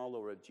be a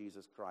follower of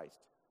Jesus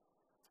Christ.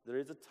 There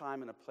is a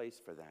time and a place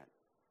for that.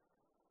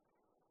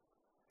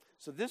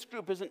 So this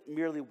group isn't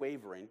merely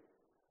wavering,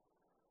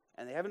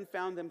 and they haven't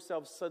found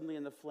themselves suddenly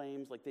in the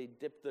flames like they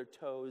dipped their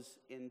toes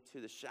into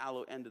the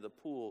shallow end of the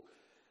pool.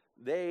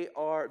 They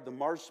are the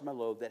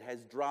marshmallow that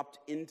has dropped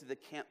into the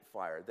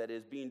campfire, that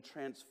is being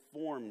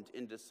transformed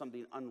into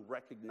something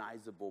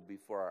unrecognizable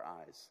before our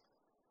eyes.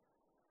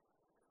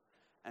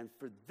 And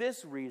for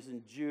this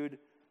reason, Jude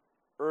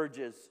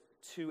urges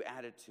two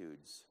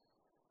attitudes.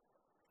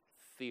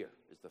 Fear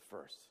is the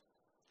first.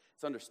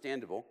 It's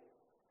understandable.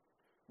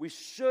 We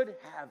should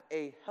have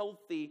a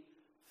healthy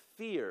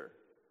fear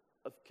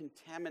of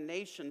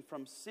contamination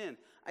from sin.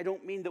 I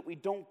don't mean that we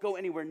don't go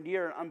anywhere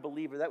near an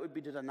unbeliever. That would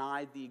be to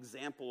deny the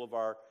example of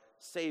our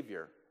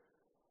Savior.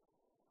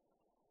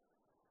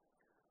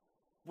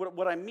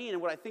 What I mean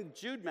and what I think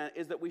Jude meant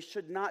is that we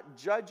should not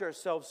judge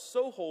ourselves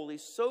so holy,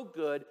 so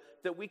good,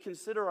 that we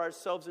consider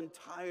ourselves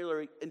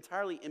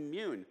entirely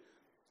immune.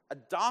 A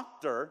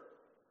doctor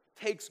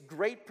takes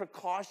great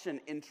precaution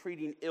in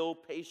treating ill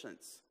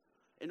patients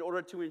in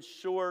order to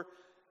ensure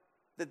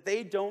that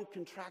they don't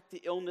contract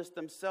the illness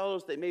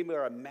themselves. They may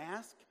wear a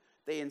mask.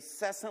 They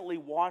incessantly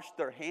wash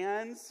their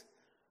hands.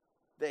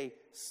 They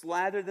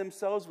slather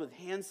themselves with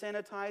hand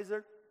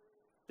sanitizer.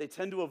 They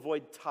tend to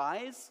avoid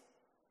ties,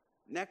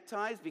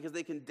 neckties, because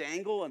they can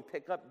dangle and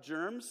pick up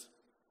germs.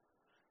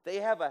 They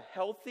have a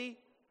healthy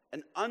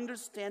and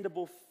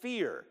understandable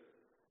fear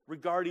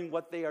regarding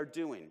what they are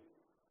doing.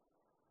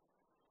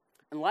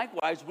 And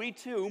likewise, we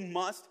too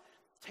must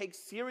take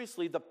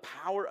seriously the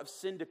power of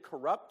sin to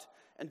corrupt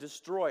and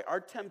destroy. Our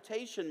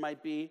temptation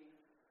might be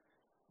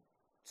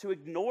to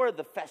ignore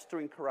the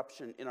festering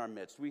corruption in our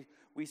midst.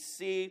 We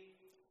see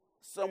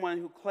someone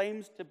who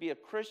claims to be a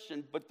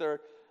Christian, but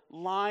their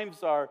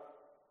lives are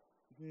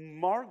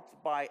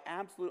marked by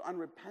absolute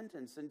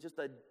unrepentance and just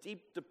a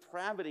deep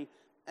depravity.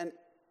 And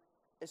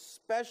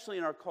especially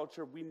in our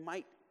culture, we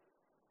might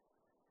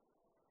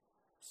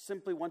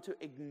simply want to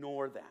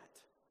ignore that.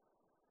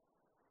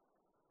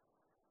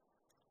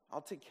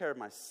 I'll take care of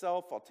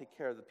myself. I'll take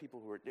care of the people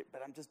who are,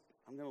 but I'm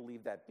going to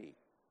leave that be.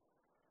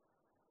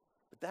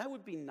 But that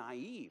would be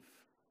naive.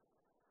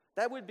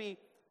 That would be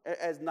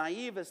as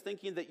naive as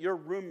thinking that your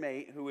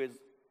roommate who is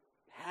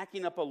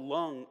hacking up a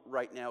lung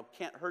right now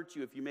can't hurt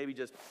you if you maybe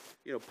just,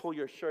 pull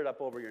your shirt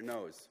up over your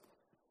nose.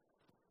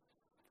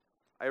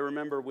 I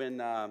remember when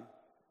I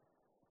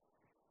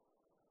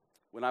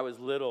was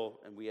little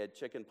and we had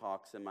chicken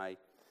pox, and my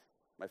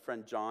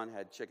friend John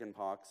had chicken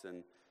pox,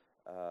 and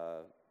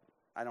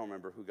I don't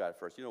remember who got it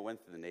first. It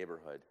went through the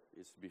neighborhood. It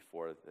used to be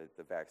before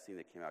the vaccine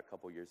that came out a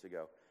couple years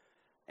ago.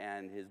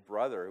 And his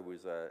brother, who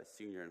was a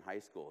senior in high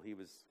school,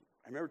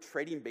 I remember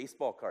trading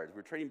baseball cards. We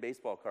were trading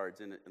baseball cards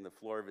in the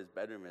floor of his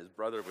bedroom, and his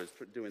brother was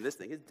doing this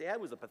thing. His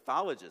dad was a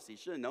pathologist. He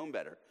should have known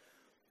better.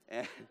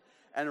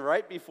 And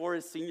right before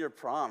his senior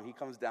prom, he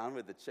comes down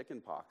with the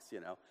chicken pox,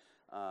 You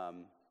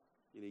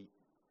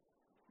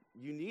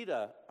need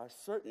a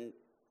certain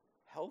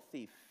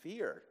healthy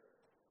fear.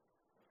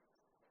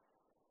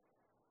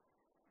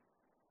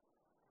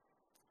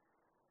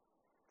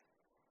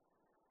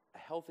 A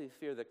healthy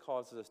fear that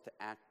causes us to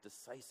act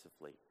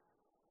decisively.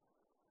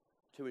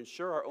 To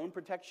ensure our own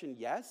protection,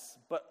 yes,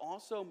 but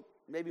also,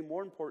 maybe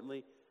more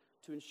importantly,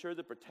 to ensure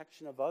the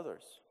protection of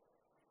others,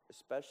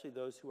 especially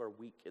those who are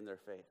weak in their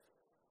faith.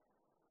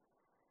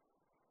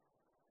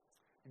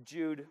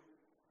 Jude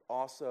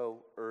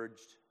also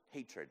urged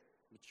hatred,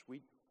 which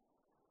we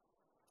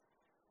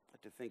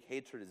like to think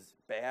hatred is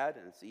bad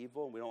and it's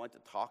evil, and we don't like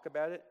to talk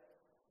about it.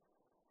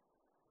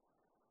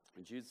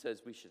 And Jude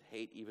says we should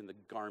hate even the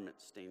garment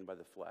stained by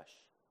the flesh.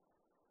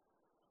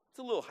 It's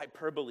a little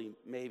hyperbole,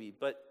 maybe,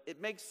 but it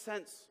makes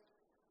sense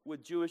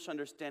with Jewish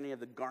understanding of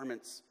the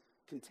garment's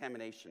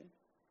contamination.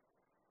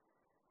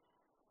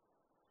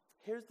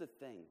 Here's the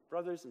thing,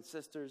 brothers and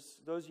sisters,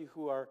 those of you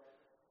who are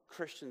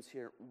Christians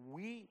here,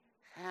 we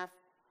have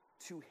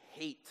to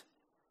hate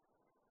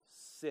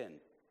sin.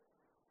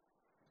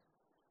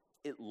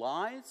 It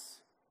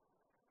lies,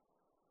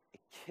 it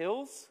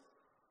kills,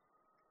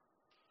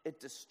 it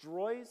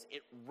destroys,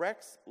 it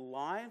wrecks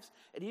lives,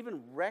 it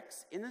even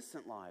wrecks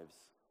innocent lives.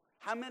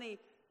 How many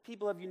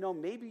people have you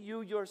known, maybe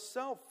you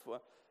yourself,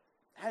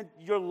 had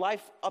your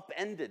life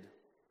upended,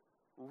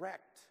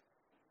 wrecked,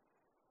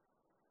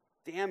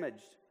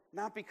 damaged,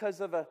 not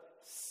because of a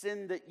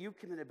sin that you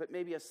committed, but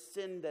maybe a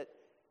sin that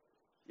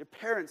your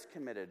parents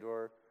committed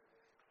or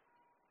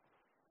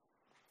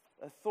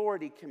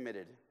authority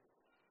committed.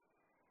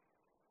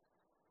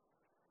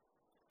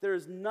 There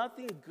is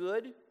nothing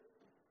good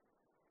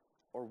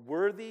or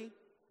worthy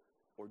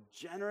or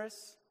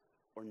generous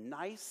or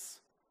nice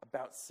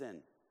about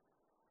sin.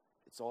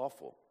 It's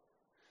awful.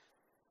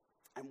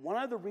 And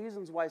one of the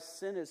reasons why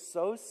sin is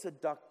so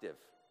seductive,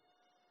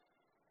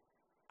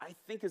 I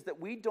think, is that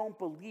we don't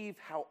believe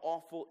how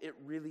awful it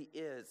really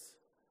is.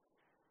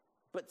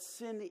 But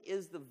sin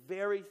is the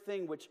very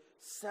thing which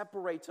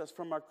separates us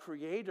from our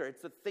Creator.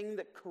 It's the thing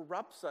that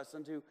corrupts us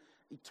into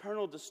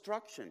eternal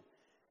destruction.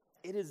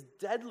 It is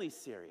deadly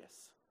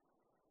serious.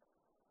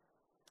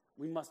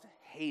 We must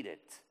hate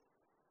it.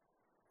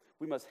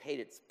 We must hate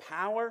its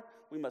power.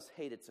 We must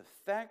hate its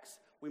effects.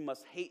 We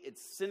must hate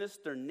its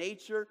sinister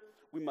nature.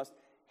 We must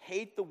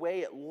hate the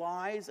way it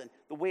lies and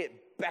the way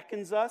it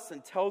beckons us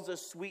and tells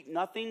us sweet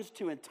nothings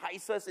to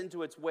entice us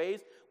into its ways.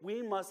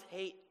 We must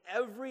hate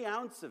every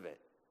ounce of it.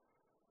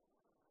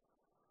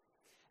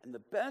 And the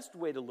best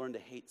way to learn to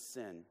hate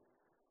sin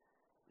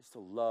is to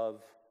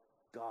love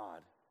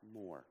God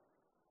more.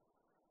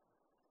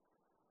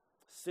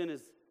 Sin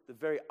is the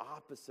very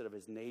opposite of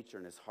his nature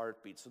and his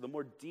heartbeat. So the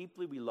more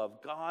deeply we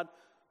love God,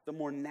 the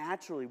more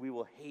naturally we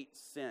will hate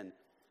sin.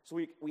 So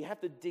we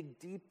have to dig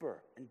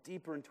deeper and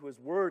deeper into his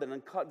word and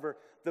uncover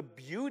the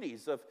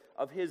beauties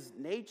of his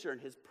nature and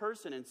his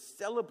person and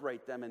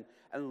celebrate them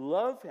and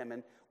love him.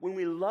 And when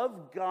we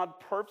love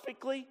God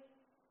perfectly,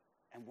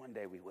 and one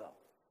day we will,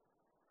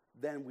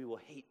 then we will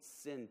hate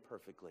sin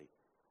perfectly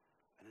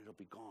and it'll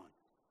be gone.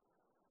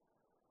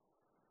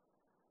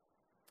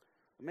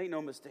 But make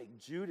no mistake,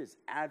 Jude is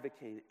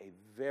advocating a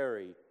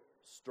very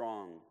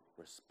strong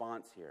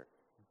response here.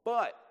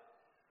 But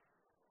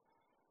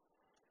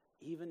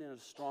even in a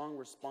strong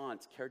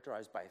response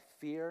characterized by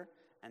fear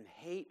and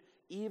hate,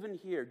 even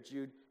here,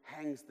 Jude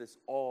hangs this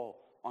all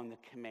on the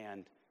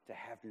command to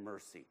have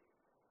mercy.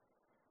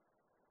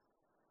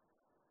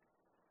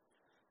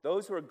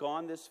 Those who are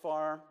gone this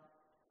far,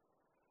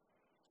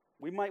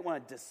 we might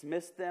want to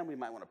dismiss them, we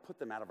might want to put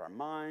them out of our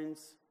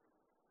minds,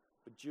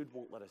 but Jude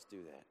won't let us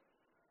do that.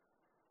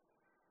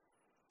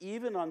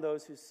 Even on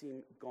those who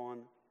seem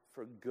gone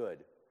for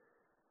good,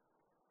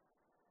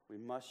 we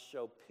must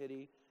show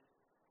pity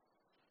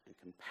and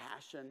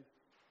compassion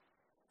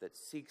that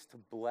seeks to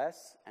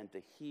bless and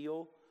to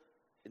heal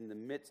in the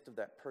midst of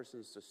that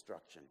person's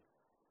destruction.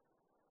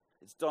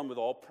 It's done with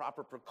all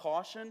proper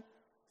precaution,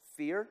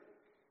 fear,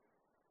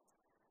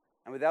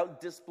 and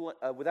without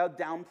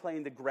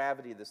downplaying the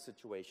gravity of the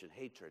situation,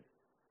 hatred.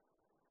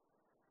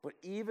 But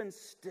even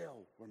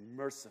still, we're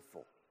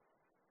merciful.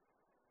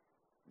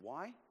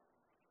 Why?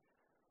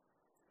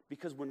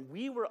 Because when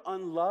we were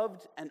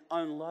unloved and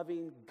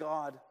unloving,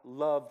 God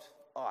loved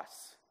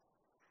us.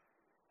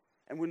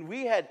 And when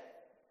we had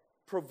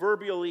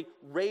proverbially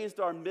raised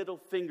our middle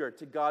finger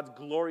to God's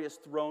glorious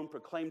throne,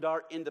 proclaimed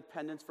our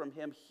independence from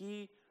him,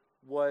 he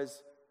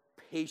was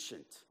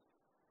patient.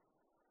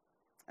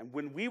 And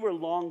when we were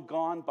long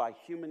gone by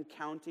human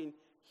counting,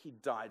 he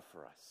died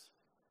for us.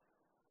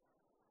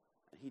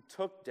 And he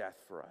took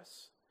death for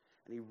us.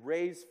 And he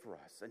raised for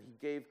us. And he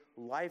gave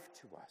life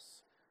to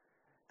us.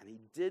 And he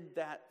did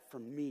that for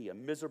me, a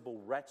miserable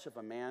wretch of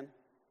a man.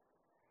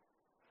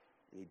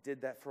 And he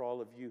did that for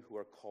all of you who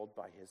are called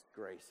by his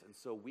grace. And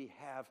so we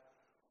have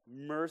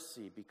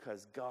mercy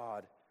because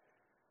God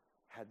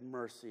had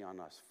mercy on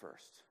us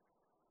first.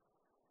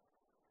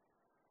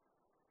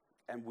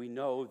 And we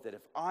know that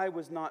if I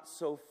was not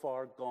so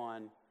far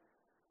gone,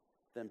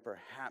 then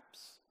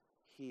perhaps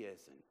he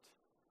isn't.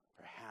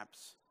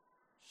 Perhaps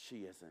she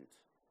isn't.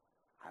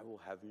 I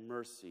will have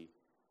mercy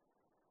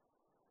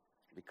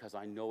because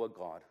I know a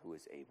God who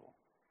is able.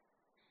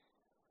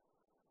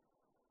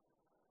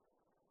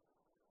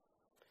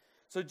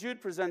 So Jude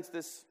presents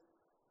this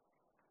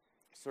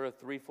sort of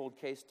threefold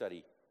case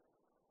study.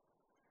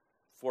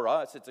 For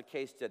us, it's a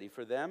case study.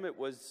 For them, it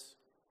was,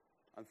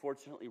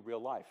 unfortunately,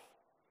 real life.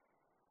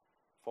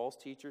 False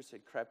teachers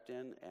had crept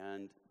in,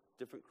 and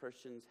different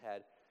Christians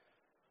had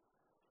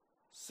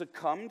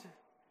succumbed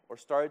or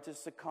started to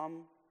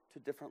succumb to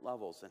different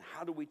levels. And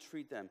how do we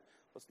treat them?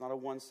 Well, it's not a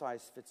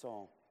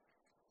one-size-fits-all.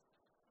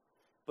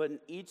 But in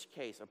each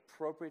case,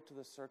 appropriate to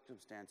the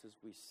circumstances,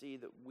 we see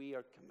that we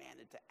are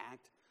commanded to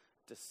act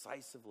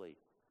decisively,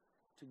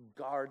 to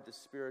guard the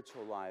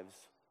spiritual lives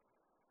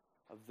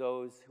of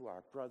those who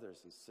are brothers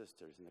and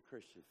sisters in the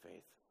Christian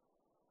faith,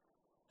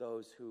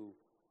 those who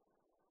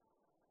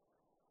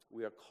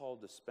we are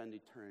called to spend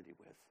eternity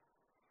with.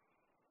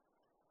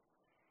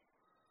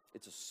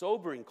 It's a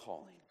sobering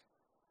calling,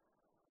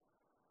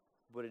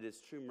 but it is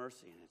true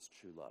mercy and it's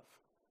true love.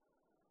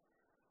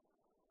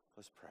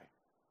 Let's pray.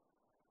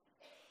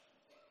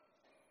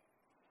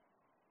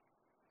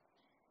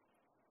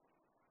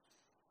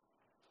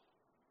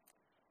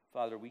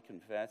 Father, we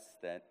confess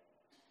that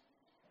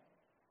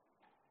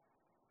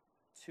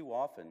too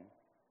often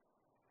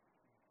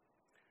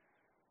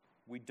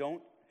we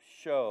don't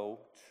show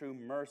true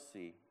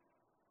mercy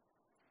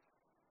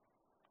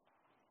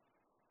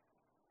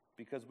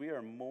because we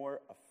are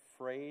more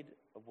afraid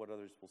of what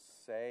others will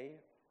say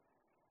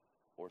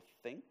or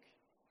think.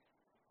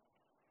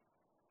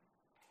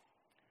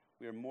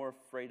 We are more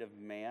afraid of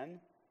man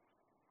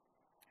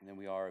than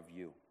we are of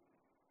you.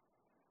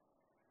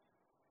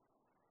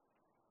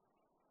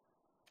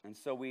 And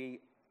so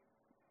we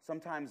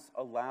sometimes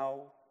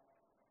allow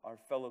our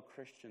fellow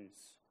Christians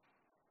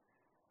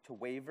to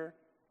waver,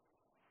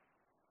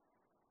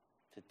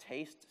 to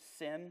taste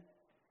sin,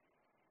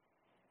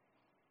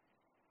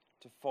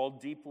 to fall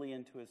deeply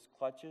into his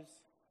clutches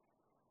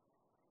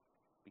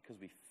because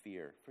we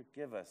fear.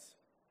 Forgive us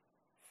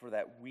for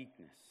that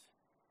weakness.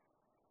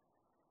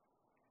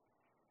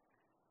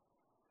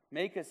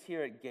 Make us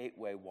here at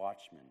Gateway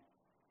Watchmen,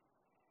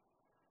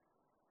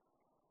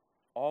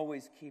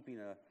 always keeping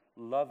a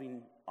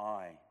loving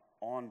eye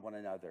on one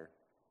another,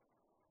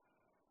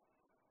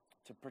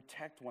 to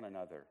protect one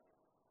another,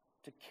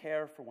 to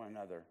care for one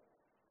another.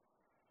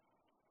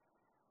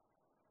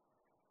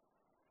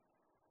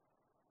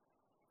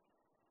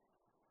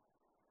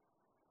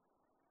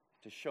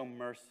 To show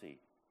mercy,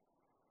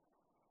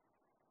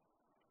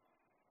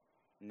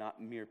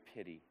 not mere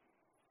pity,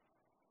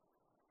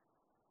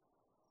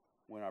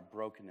 when our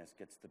brokenness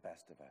gets the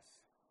best of us.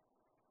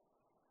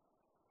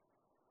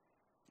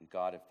 And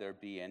God, if there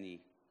be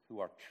any who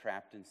are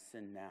trapped in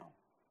sin now,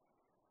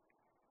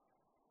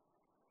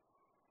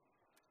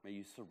 may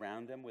you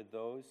surround them with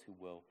those who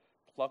will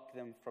pluck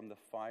them from the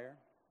fire,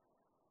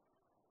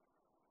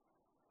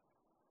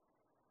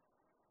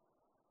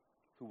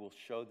 who will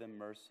show them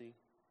mercy,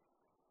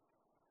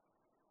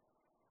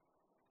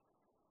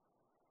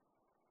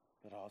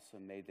 but also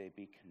may they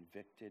be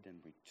convicted and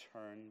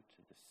return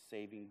to the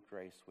saving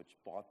grace which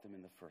bought them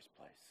in the first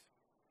place.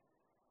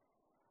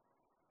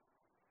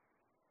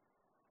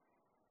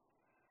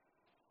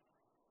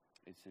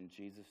 It's in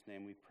Jesus'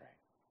 name we pray.